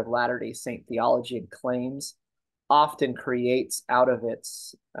nature of Latter-day Saint theology and claims often creates out of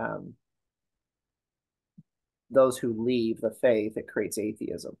its those who leave the faith, it creates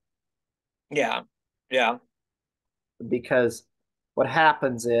atheism. Yeah. Because what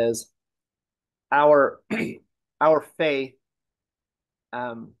happens is our faith,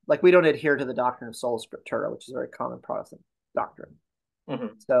 like we don't adhere to the doctrine of sola scriptura, which is a very common Protestant doctrine. Mm-hmm.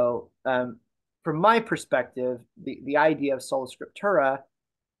 So from my perspective, the idea of sola scriptura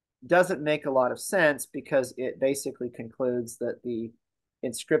doesn't make a lot of sense because it basically concludes that the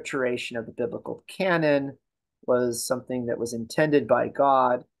inscripturation of the biblical canon was something that was intended by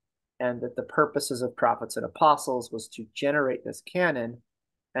God, and that the purposes of prophets and apostles was to generate this canon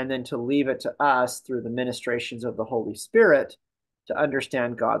and then to leave it to us through the ministrations of the Holy Spirit to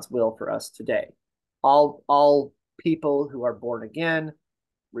understand God's will for us today. All people who are born again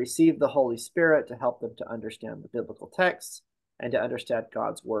receive the Holy Spirit to help them to understand the biblical texts and to understand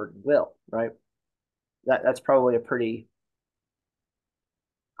God's word and will, right? That's probably a pretty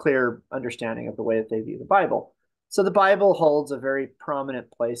clear understanding of the way that they view the Bible. So the Bible holds a very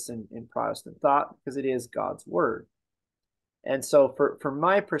prominent place in Protestant thought because it is God's word. And so from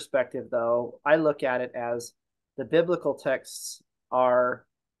my perspective, though, I look at it as the biblical texts are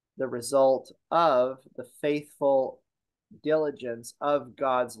the result of the faithful diligence of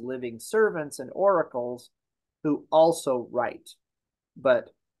God's living servants and oracles who also write, but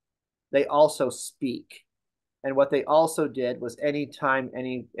they also speak. And what they also did was anytime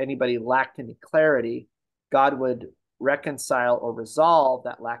anybody lacked any clarity, God would reconcile or resolve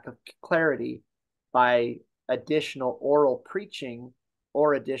that lack of clarity by additional oral preaching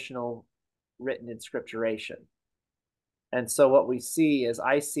or additional written inscripturation. And so what we see is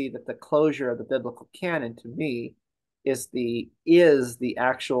I see that the closure of the biblical canon to me is the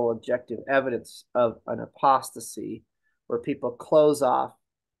actual objective evidence of an apostasy where people close off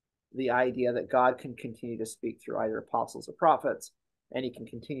the idea that God can continue to speak through either apostles or prophets, and he can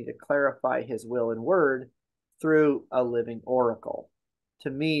continue to clarify his will and word through a living oracle. To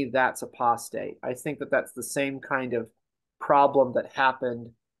me, that's apostate. I think that that's the same kind of problem that happened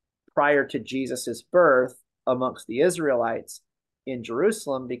prior to Jesus's birth amongst the Israelites in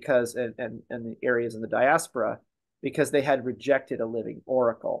Jerusalem because and the areas in the diaspora because they had rejected a living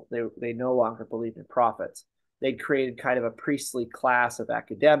oracle. They no longer believed in prophets. They'd created kind of a priestly class of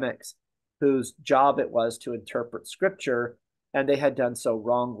academics whose job it was to interpret scripture, and they had done so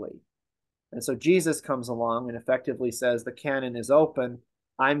wrongly. And so Jesus comes along and effectively says, the canon is open.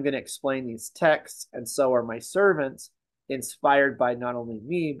 I'm going to explain these texts, and so are my servants, inspired by not only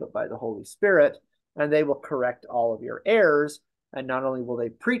me, but by the Holy Spirit, and they will correct all of your errors. And not only will they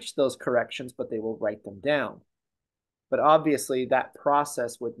preach those corrections, but they will write them down. But obviously, that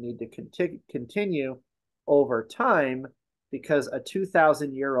process would need to continue over time because a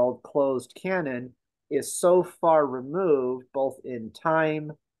 2,000-year-old closed canon is so far removed, both in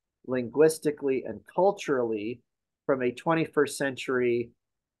time, linguistically, and culturally, from a 21st century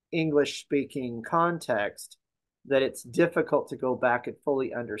English speaking context that it's difficult to go back and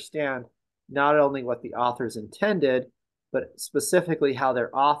fully understand not only what the authors intended, but specifically how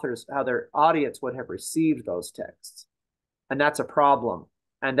their audience would have received those texts. And that's a problem.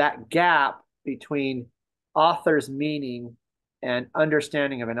 And that gap between author's meaning and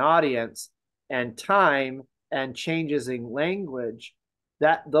understanding of an audience and time and changes in language,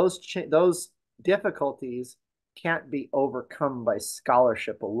 that those difficulties can't be overcome by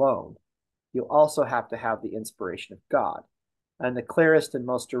scholarship alone. You also have to have the inspiration of God. And the clearest and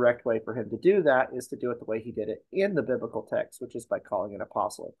most direct way for him to do that is to do it the way he did it in the biblical text, which is by calling an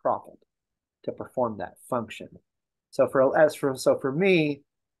apostle a prophet to perform that function. So for me,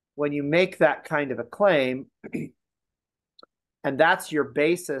 when you make that kind of a claim, and that's your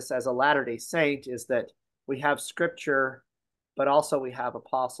basis as a Latter-day Saint, is that we have scripture, but also we have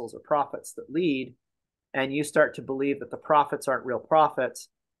apostles or prophets that lead, and you start to believe that the prophets aren't real prophets,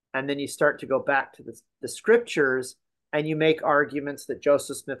 and then you start to go back to the scriptures, and you make arguments that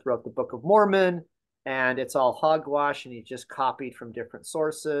Joseph Smith wrote the Book of Mormon, and it's all hogwash, and he just copied from different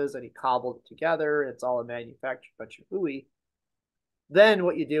sources, and he cobbled it together. It's all a manufactured bunch of hooey. Then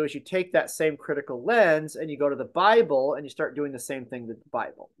what you do is you take that same critical lens and you go to the Bible and you start doing the same thing with the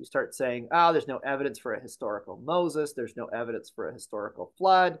Bible. You start saying, oh, there's no evidence for a historical Moses. There's no evidence for a historical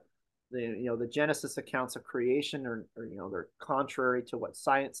flood. The Genesis accounts of creation are they're contrary to what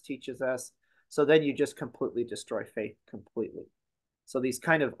science teaches us. So then you just completely destroy faith completely. So these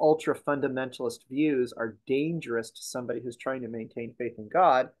kind of ultra fundamentalist views are dangerous to somebody who's trying to maintain faith in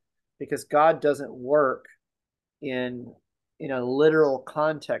God, because God doesn't work in a literal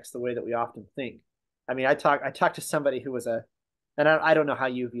context the way that we often think. I mean, I talked to somebody who was and I don't know how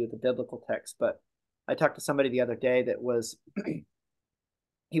you view the biblical text, but I talked to somebody the other day that was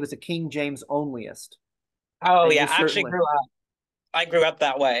he was a King James onlyist. Oh yeah, I grew up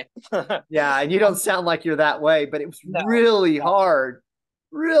that way. Yeah, and you don't sound like you're that way, but it was No, really no. hard,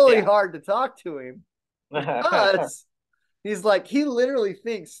 really hard to talk to him because he's like, he literally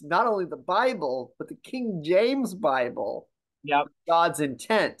thinks not only the Bible, but the King James Bible, Yep. God's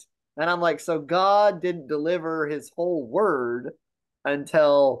intent. And I'm like, so God didn't deliver his whole word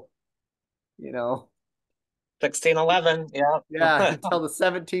until, 1611. yeah, Yeah. until the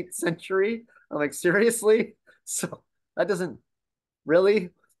 17th century. I'm like, seriously? So that doesn't really.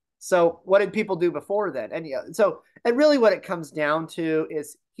 So what did people do before then? And really what it comes down to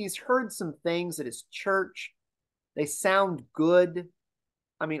is he's heard some things at his church. They sound good.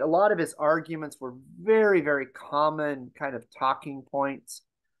 I mean, a lot of his arguments were very, very common kind of talking points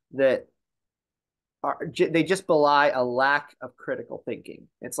that they just belie a lack of critical thinking.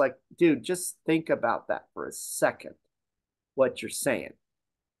 It's like, dude, just think about that for a second, what you're saying.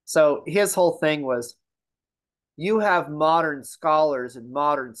 So his whole thing was, you have modern scholars and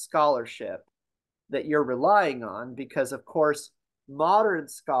modern scholarship that you're relying on because, of course, modern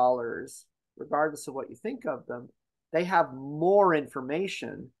scholars, regardless of what you think of them, they have more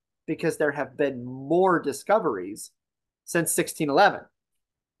information because there have been more discoveries since 1611,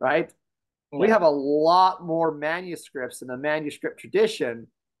 right? Yeah. We have a lot more manuscripts in the manuscript tradition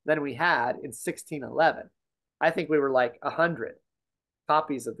than we had in 1611. I think we were like 100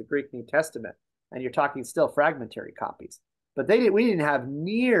 copies of the Greek New Testament, and you're talking still fragmentary copies. But we didn't have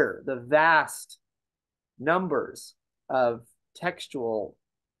near the vast numbers of textual,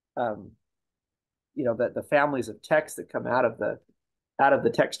 the families of texts that come out of the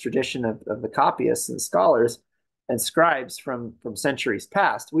text tradition of the copyists and scholars and scribes from centuries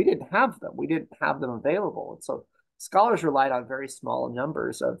past. We didn't have them. We didn't have them available. And so scholars relied on very small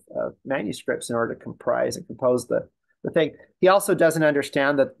numbers of manuscripts in order to comprise and compose the thing. He also doesn't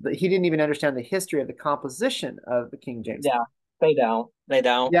understand that he didn't even understand the history of the composition of the King James. Yeah, they don't. They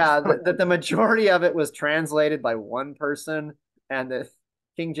don't. Yeah, that the majority of it was translated by one person, and the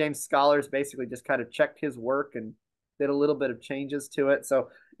King James scholars basically just kind of checked his work and did a little bit of changes to it. So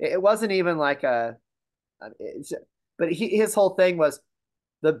it wasn't even like but his whole thing was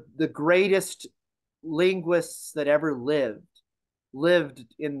the greatest linguists that ever lived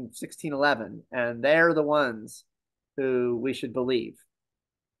in 1611, and they're the ones who we should believe.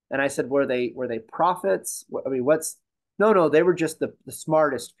 And I said, were they prophets? I mean, no, they were just the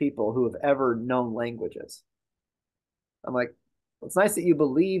smartest people who have ever known languages. I'm like, well, it's nice that you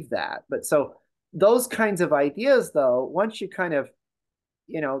believe that. But so those kinds of ideas, though, once you kind of,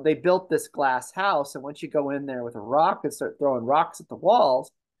 they built this glass house, and once you go in there with a rock and start throwing rocks at the walls,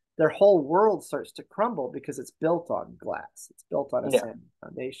 their whole world starts to crumble because it's built on glass. It's built on a sand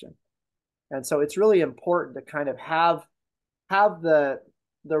foundation. And so it's really important to kind of have a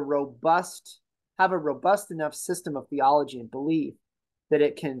robust enough system of theology and belief that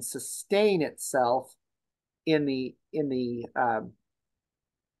it can sustain itself in the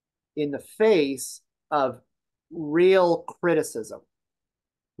face of real criticism,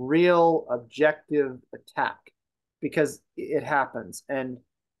 real objective attack, because it happens. And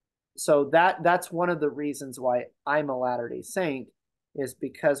so that's one of the reasons why I'm a Latter-day Saint, is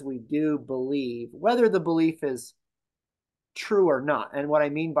because we do believe, whether the belief is true or not. And what I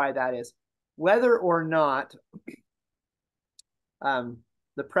mean by that is whether or not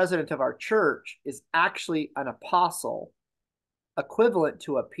the president of our church is actually an apostle equivalent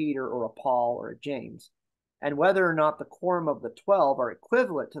to a Peter or a Paul or a James, and whether or not the quorum of the 12 are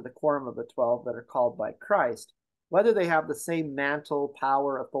equivalent to the quorum of the 12 that are called by Christ, whether they have the same mantle,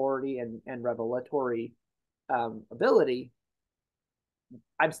 power, authority, and revelatory ability,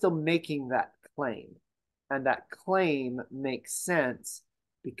 I'm still making that claim. And that claim makes sense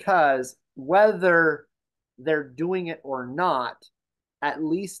because whether they're doing it or not, at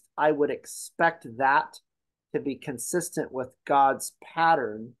least I would expect that to be consistent with God's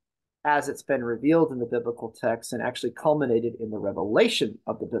pattern as it's been revealed in the biblical text and actually culminated in the revelation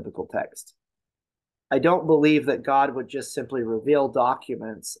of the biblical text. I don't believe that God would just simply reveal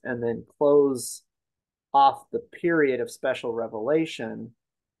documents and then close off the period of special revelation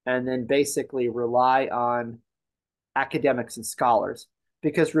and then basically rely on academics and scholars,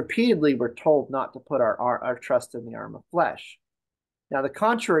 because repeatedly we're told not to put our trust in the arm of flesh. Now, the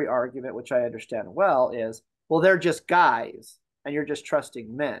contrary argument, which I understand well, is, well, they're just guys and you're just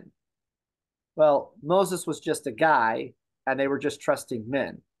trusting men. Well, Moses was just a guy and they were just trusting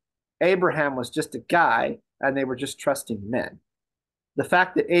men. Abraham was just a guy and they were just trusting men. The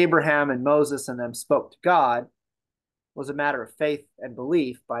fact that Abraham and Moses and them spoke to God was a matter of faith and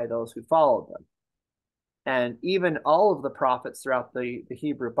belief by those who followed them. And even all of the prophets throughout the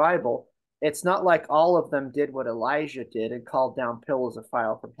Hebrew Bible, it's not like all of them did what Elijah did and called down pillars of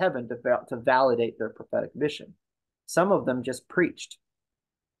fire from heaven to validate their prophetic mission. Some of them just preached,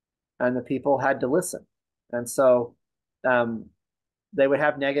 and the people had to listen. And so they would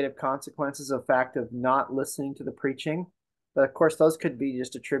have negative consequences of fact of not listening to the preaching. But of course, those could be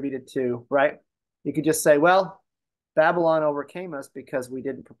just attributed to, right? You could just say, well, Babylon overcame us because we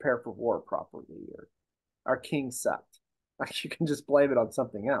didn't prepare for war properly, or our king sucked. Like, you can just blame it on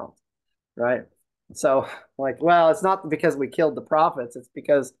something else, right? So, like, well, it's not because we killed the prophets. It's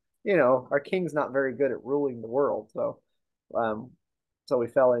because, our king's not very good at ruling the world. So, so we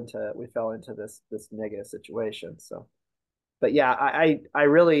fell into this negative situation. So, but yeah, I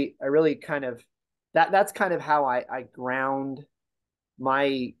really kind of that's kind of how I ground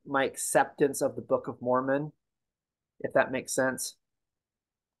my acceptance of the Book of Mormon, if that makes sense.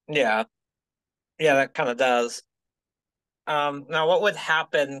 Yeah, yeah, that kind of does. Now what would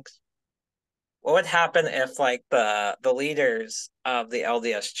happen? What would happen if like the leaders of the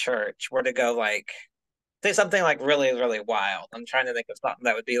LDS Church were to go like say something like really really wild? I'm trying to think of something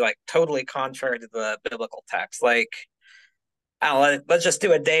that would be like totally contrary to the biblical text. Like, let's just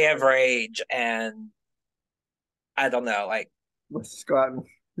do a day of rage, and I don't know, like Let's just go out and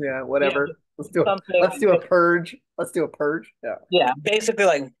yeah, yeah, whatever. something Let's do a purge. Let's do a purge. Yeah. yeah, basically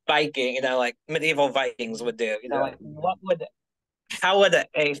like Viking, like medieval Vikings would do. Yeah. Like what would how would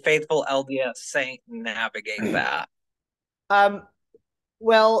a faithful LDS saint navigate that? Um,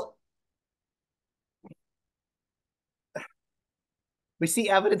 well, we see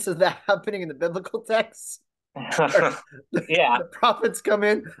evidence of that happening in the biblical texts. the, Yeah, the prophets come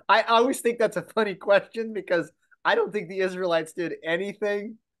in. I always think that's a funny question because I don't think the Israelites did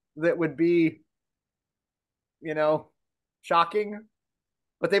anything that would be, you know, shocking.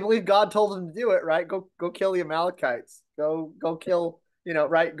 But they believe God told them to do it, right? Go kill the Amalekites. Go kill,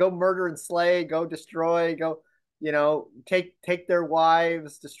 right? Go murder and slay, go destroy, go, take their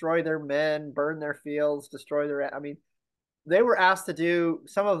wives, destroy their men, burn their fields, destroy their I mean, they were asked to do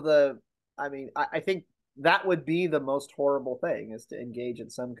some of the I mean, I think that would be the most horrible thing is to engage in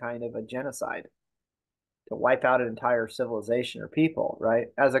some kind of a genocide, to wipe out an entire civilization or people, right?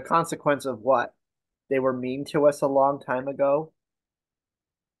 As a consequence of what? They were mean to us a long time ago.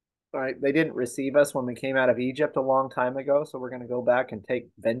 Right? They didn't receive us when we came out of Egypt a long time ago, so we're going to go back and take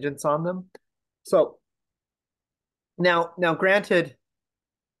vengeance on them. So now, granted,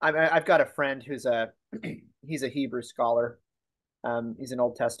 I've got a friend who's he's a Hebrew scholar. He's an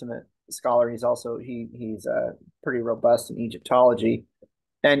Old Testament scholar. He's pretty robust in Egyptology,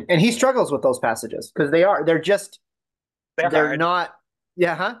 and he struggles with those passages because they're they're hard. not.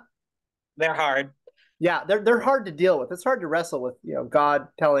 Yeah, huh? They're hard. Yeah, they're hard to deal with. It's hard to wrestle with, God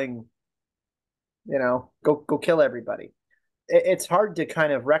telling, go kill everybody. It's hard to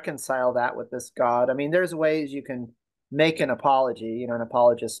kind of reconcile that with this God. I mean, there's ways you can make an apology. An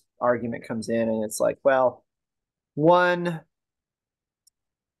apologist argument comes in, and it's like, well, one,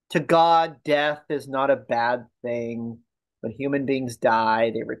 to God, death is not a bad thing. When human beings die,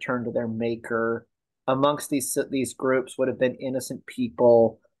 they return to their maker. Amongst these groups would have been innocent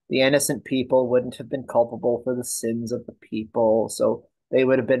people. The innocent people wouldn't have been culpable for the sins of the people, so they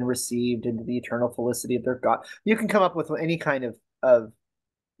would have been received into the eternal felicity of their God. You can come up with any kind of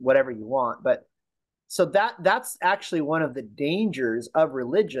whatever you want, but so that's actually one of the dangers of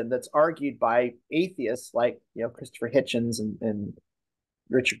religion that's argued by atheists like Christopher Hitchens and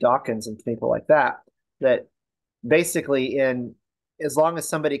Richard Dawkins and people like that. That basically, in as long as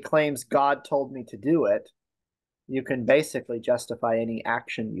somebody claims God told me to do it, you can basically justify any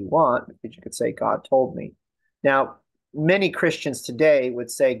action you want because you could say God told me. Now, many Christians today would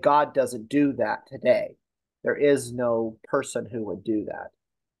say God doesn't do that today. There is no person who would do that.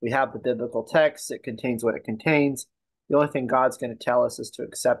 We have the biblical text, it contains what it contains. The only thing God's going to tell us is to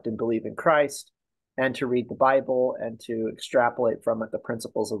accept and believe in Christ and to read the Bible and to extrapolate from it the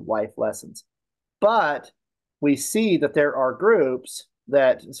principles of life lessons. But we see that there are groups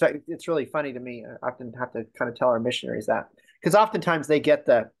that, in fact, it's really funny to me. I often have to kind of tell our missionaries that because oftentimes they get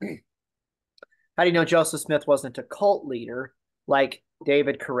how do you know Joseph Smith wasn't a cult leader like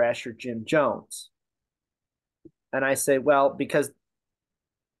David Koresh or Jim Jones? And I say, well, because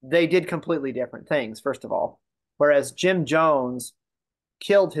they did completely different things, first of all. Whereas Jim Jones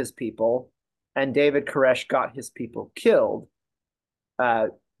killed his people and David Koresh got his people killed,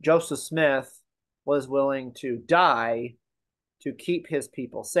 Joseph Smith was willing to die to keep his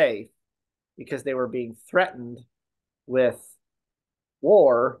people safe because they were being threatened with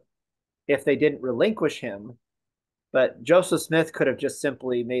war if they didn't relinquish him. But Joseph Smith could have just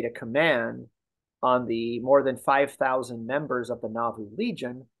simply made a command on the more than 5,000 members of the Nauvoo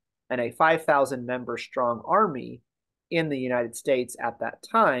Legion and a 5,000 member strong army in the United States at that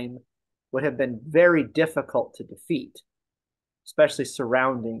time would have been very difficult to defeat, especially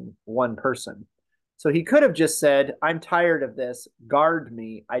surrounding one person. So he could have just said, I'm tired of this, guard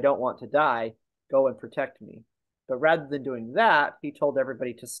me, I don't want to die, go and protect me. But rather than doing that, he told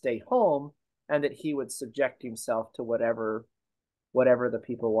everybody to stay home and that he would subject himself to whatever the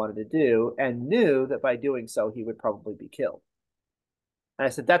people wanted to do, and knew that by doing so, he would probably be killed. And I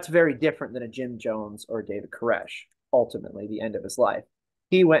said, that's very different than a Jim Jones or a David Koresh, ultimately, the end of his life.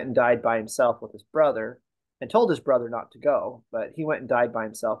 He went and died by himself with his brother and told his brother not to go, but he went and died by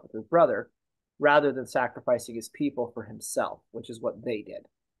himself with his brother rather than sacrificing his people for himself, which is what they did.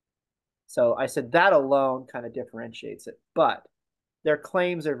 So I said that alone kind of differentiates it. But their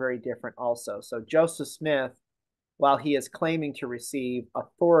claims are very different also. So Joseph Smith, while he is claiming to receive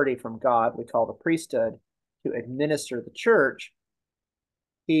authority from God, we call the priesthood, to administer the church,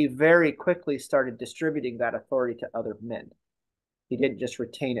 he very quickly started distributing that authority to other men. He didn't just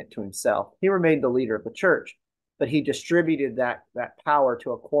retain it to himself. He remained the leader of the church, but he distributed that power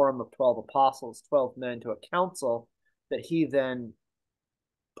to a quorum of 12 apostles, 12 men, to a council that he then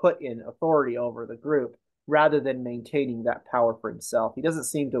put in authority over the group rather than maintaining that power for himself. He doesn't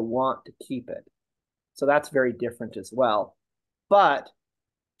seem to want to keep it. So that's very different as well. But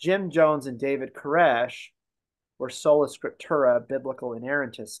Jim Jones and David Koresh were sola scriptura, biblical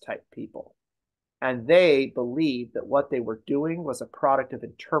inerrantist type people. And they believed that what they were doing was a product of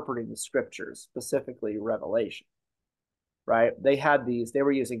interpreting the scriptures, specifically Revelation, right? They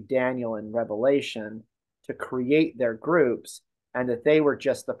were using Daniel and Revelation to create their groups, and that they were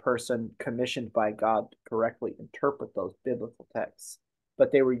just the person commissioned by God to correctly interpret those biblical texts.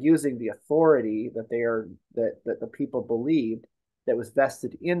 But they were using the authority that the people believed that was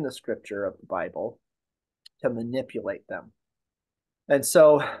vested in the scripture of the Bible to manipulate them. And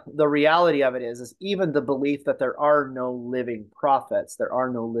so the reality of it is even the belief that there are no living prophets, there are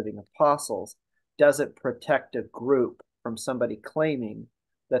no living apostles, doesn't protect a group from somebody claiming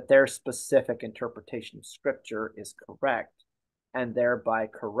that their specific interpretation of scripture is correct, and thereby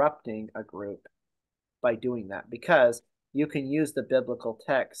corrupting a group by doing that. Because you can use the biblical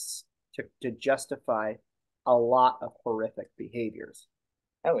texts to justify a lot of horrific behaviors.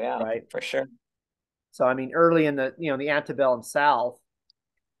 Oh yeah, right? for sure. So I mean, early in the antebellum South,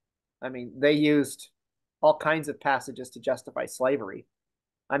 I mean, they used all kinds of passages to justify slavery.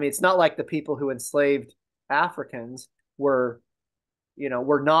 I mean, it's not like the people who enslaved Africans were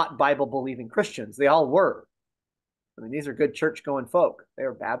not Bible believing Christians. They all were. I mean, these are good church going folk. They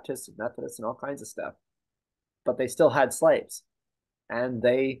were Baptists and Methodists and all kinds of stuff, but they still had slaves, and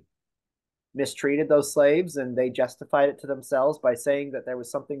they mistreated those slaves, and they justified it to themselves by saying that there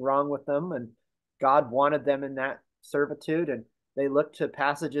was something wrong with them and God wanted them in that servitude. And they looked to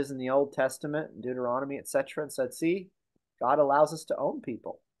passages in the Old Testament and Deuteronomy, etc., and said, see, God allows us to own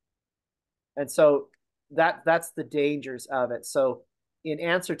people. And so that's the dangers of it. So in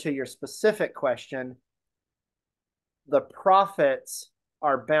answer to your specific question, the prophets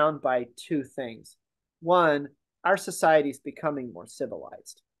are bound by two things. One, our society is becoming more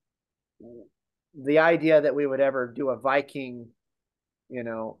civilized. The idea that we would ever do a Viking,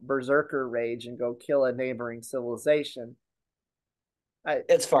 berserker rage and go kill a neighboring civilization,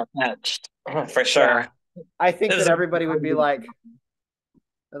 it's far-fetched for sure. Yeah, I think that everybody would be like,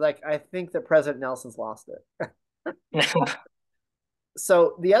 I think that President Nelson's lost it.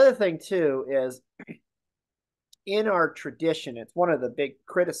 So the other thing too is, in our tradition, it's one of the big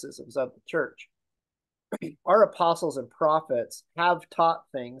criticisms of the church. Our apostles and prophets have taught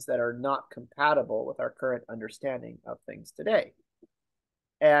things that are not compatible with our current understanding of things today.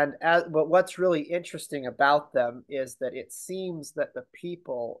 But what's really interesting about them is that it seems that the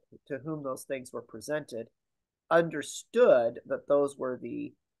people to whom those things were presented understood that those were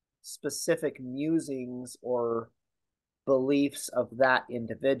the specific musings or beliefs of that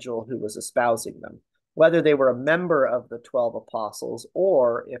individual who was espousing them, whether they were a member of the 12 apostles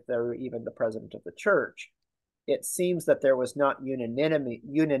or if they were even the president of the church. It seems that there was not unanimity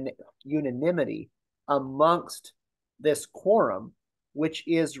amongst this quorum, which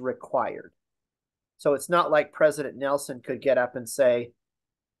is required. So it's not like President Nelson could get up and say,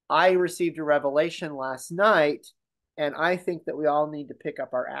 I received a revelation last night, and I think that we all need to pick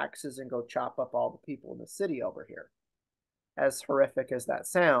up our axes and go chop up all the people in the city over here. As horrific as that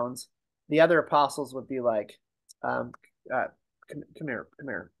sounds, the other apostles would be like, come here.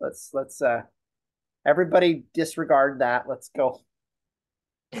 Let's everybody disregard that. Let's go.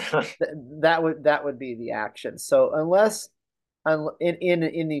 that would be the action. So unless in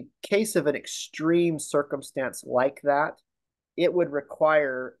the case of an extreme circumstance like that, it would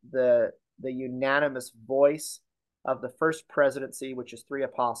require the unanimous voice of the first presidency, which is 3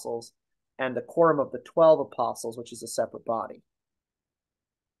 apostles, and the quorum of the 12 apostles, which is a separate body.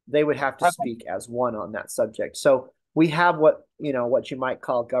 They would have to speak as one on that subject. So we have what you might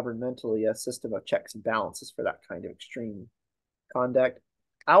call governmentally a system of checks and balances for that kind of extreme conduct.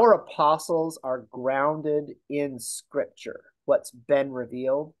 Our apostles are grounded in scripture, what's been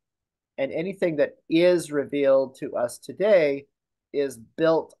revealed, and anything that is revealed to us today is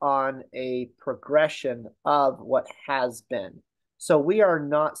built on a progression of what has been. So we are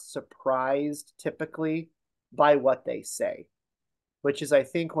not surprised typically by what they say, which is, I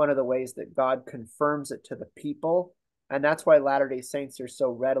think, one of the ways that God confirms it to the people. And that's why Latter-day Saints are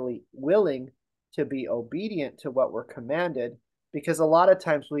so readily willing to be obedient to what we're commanded, because a lot of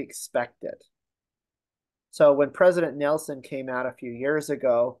times we expect it. So when President Nelson came out a few years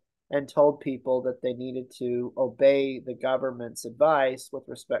ago and told people that they needed to obey the government's advice with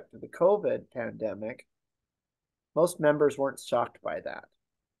respect to the COVID pandemic, most members weren't shocked by that.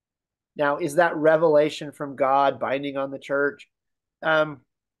 Now, is that revelation from God binding on the church?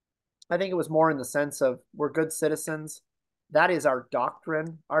 I think it was more in the sense of we're good citizens. That is our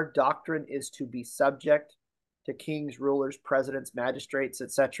doctrine. Our doctrine is to be subject to kings, rulers, presidents, magistrates,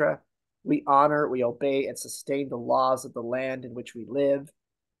 etc. We honor, we obey, and sustain the laws of the land in which we live.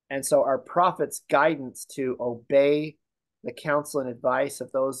 And so our prophet's guidance to obey the counsel and advice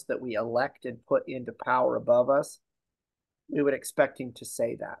of those that we elect and put into power above us, we would expect him to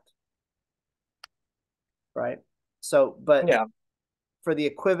say that. Right? So, but Yeah. For the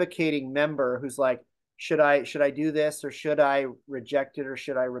equivocating member who's like, should I do this, or should I reject it, or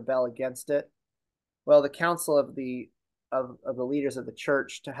should I rebel against it? Well, the counsel of the leaders of the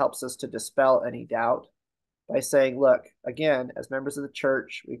church helps us to dispel any doubt by saying, look, again, as members of the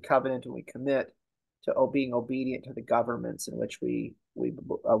church, we covenant and we commit to being obedient to the governments in which we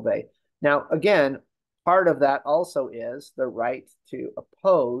obey. Now, again, part of that also is the right to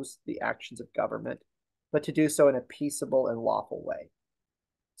oppose the actions of government, but to do so in a peaceable and lawful way.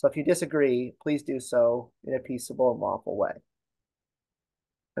 So if you disagree, please do so in a peaceable and lawful way.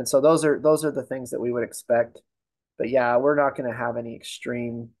 And so those are the things that we would expect. But yeah, we're not going to have any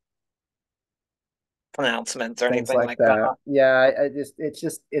extreme announcements or things anything like that. Yeah,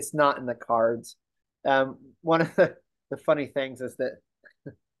 it's not in the cards. One of the funny things is that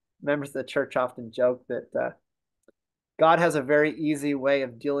members of the church often joke that God has a very easy way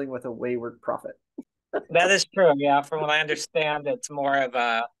of dealing with a wayward prophet. That is true. Yeah, from what I understand, it's more of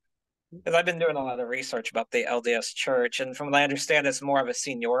a, because I've been doing a lot of research about the LDS Church, and from what I understand, it's more of a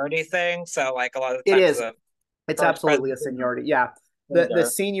seniority thing. So, like a lot of It times, is. the It's first absolutely a president, seniority. Yeah. The leader.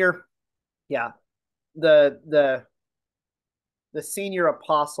 senior, yeah. The senior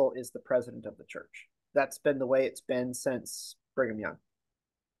apostle is the president of the church. That's been the way it's been since Brigham Young.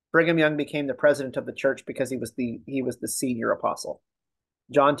 Brigham Young became the president of the church because he was the senior apostle.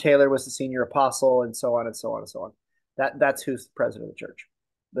 John Taylor was the senior apostle, and so on and so on and so on. That's who's the president of the church,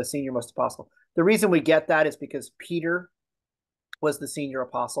 the senior most apostle. The reason we get that is because Peter was the senior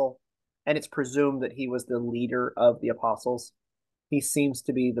apostle, and it's presumed that he was the leader of the apostles. He seems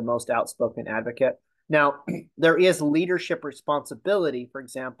to be the most outspoken advocate. Now, there is leadership responsibility, for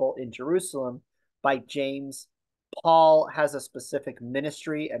example, in Jerusalem by James. Paul has a specific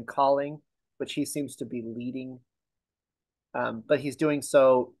ministry and calling, which he seems to be leading. But he's doing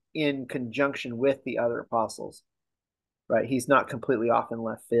so in conjunction with the other apostles, right? He's not completely off in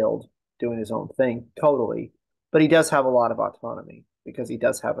left field doing his own thing totally, but he does have a lot of autonomy because he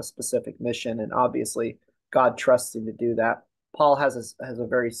does have a specific mission, and obviously God trusts him to do that. Paul has a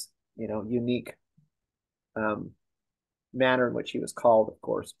very unique manner in which he was called, of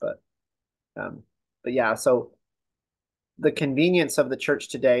course, but yeah. So the convenience of the church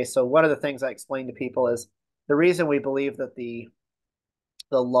today. So one of the things I explain to people is the reason we believe that the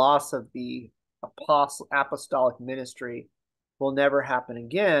loss of the apostolic ministry will never happen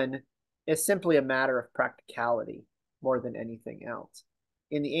again is simply a matter of practicality more than anything else.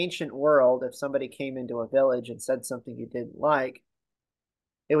 In the ancient world, if somebody came into a village and said something you didn't like,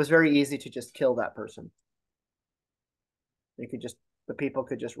 it was very easy to just kill that person. The people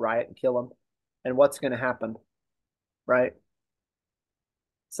could just riot and kill them. And what's going to happen, right?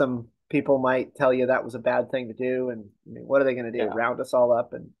 Some people might tell you that was a bad thing to do, and I mean, what are they going to do? Yeah. Round us all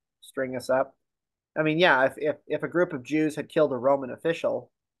up and string us up? I mean, yeah, if a group of Jews had killed a Roman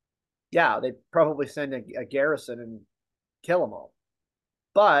official, yeah, they'd probably send a garrison and kill them all.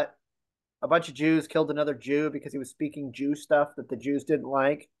 But a bunch of Jews killed another Jew because he was speaking Jew stuff that the Jews didn't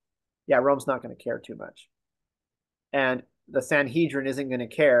like. Yeah, Rome's not going to care too much. And the Sanhedrin isn't going to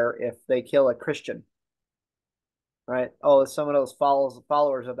care if they kill a Christian, right? Oh, some of those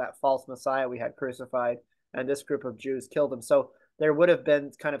followers of that false Messiah we had crucified, and this group of Jews killed him. So there would have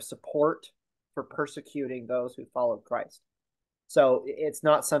been kind of support for persecuting those who followed Christ. So it's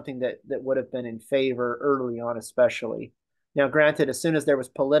not something that would have been in favor early on, especially. Now, granted, as soon as there was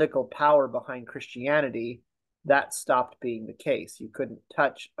political power behind Christianity, that stopped being the case. You couldn't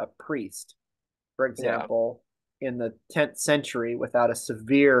touch a priest, for example, in the 10th century without a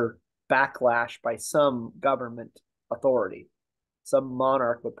severe backlash by some government authority. Some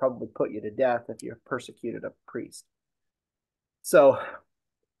monarch would probably put you to death if you persecuted a priest. So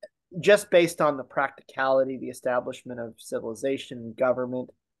just based on the practicality, the establishment of civilization,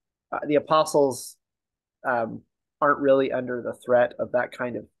 government, the apostles aren't really under the threat of that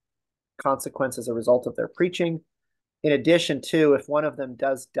kind of consequence as a result of their preaching. In addition to, if one of them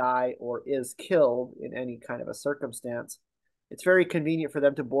does die or is killed in any kind of a circumstance, it's very convenient for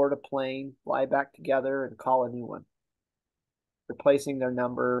them to board a plane, fly back together, and call a new one. Replacing their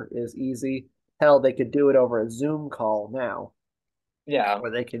number is easy. Hell, they could do it over a Zoom call now. Yeah.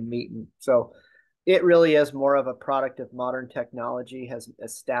 Where they can meet. And so it really is more of a product of modern technology, has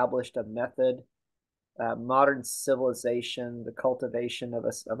established a method, modern civilization, the cultivation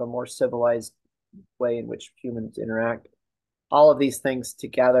of a more civilized way in which humans interact. All of these things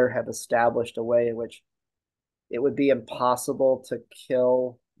together have established a way in which it would be impossible to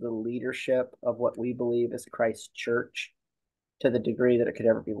kill the leadership of what we believe is Christ's church to the degree that it could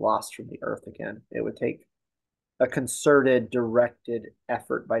ever be lost from the earth again. It would take a concerted, directed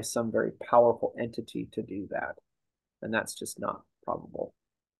effort by some very powerful entity to do that. And that's just not probable.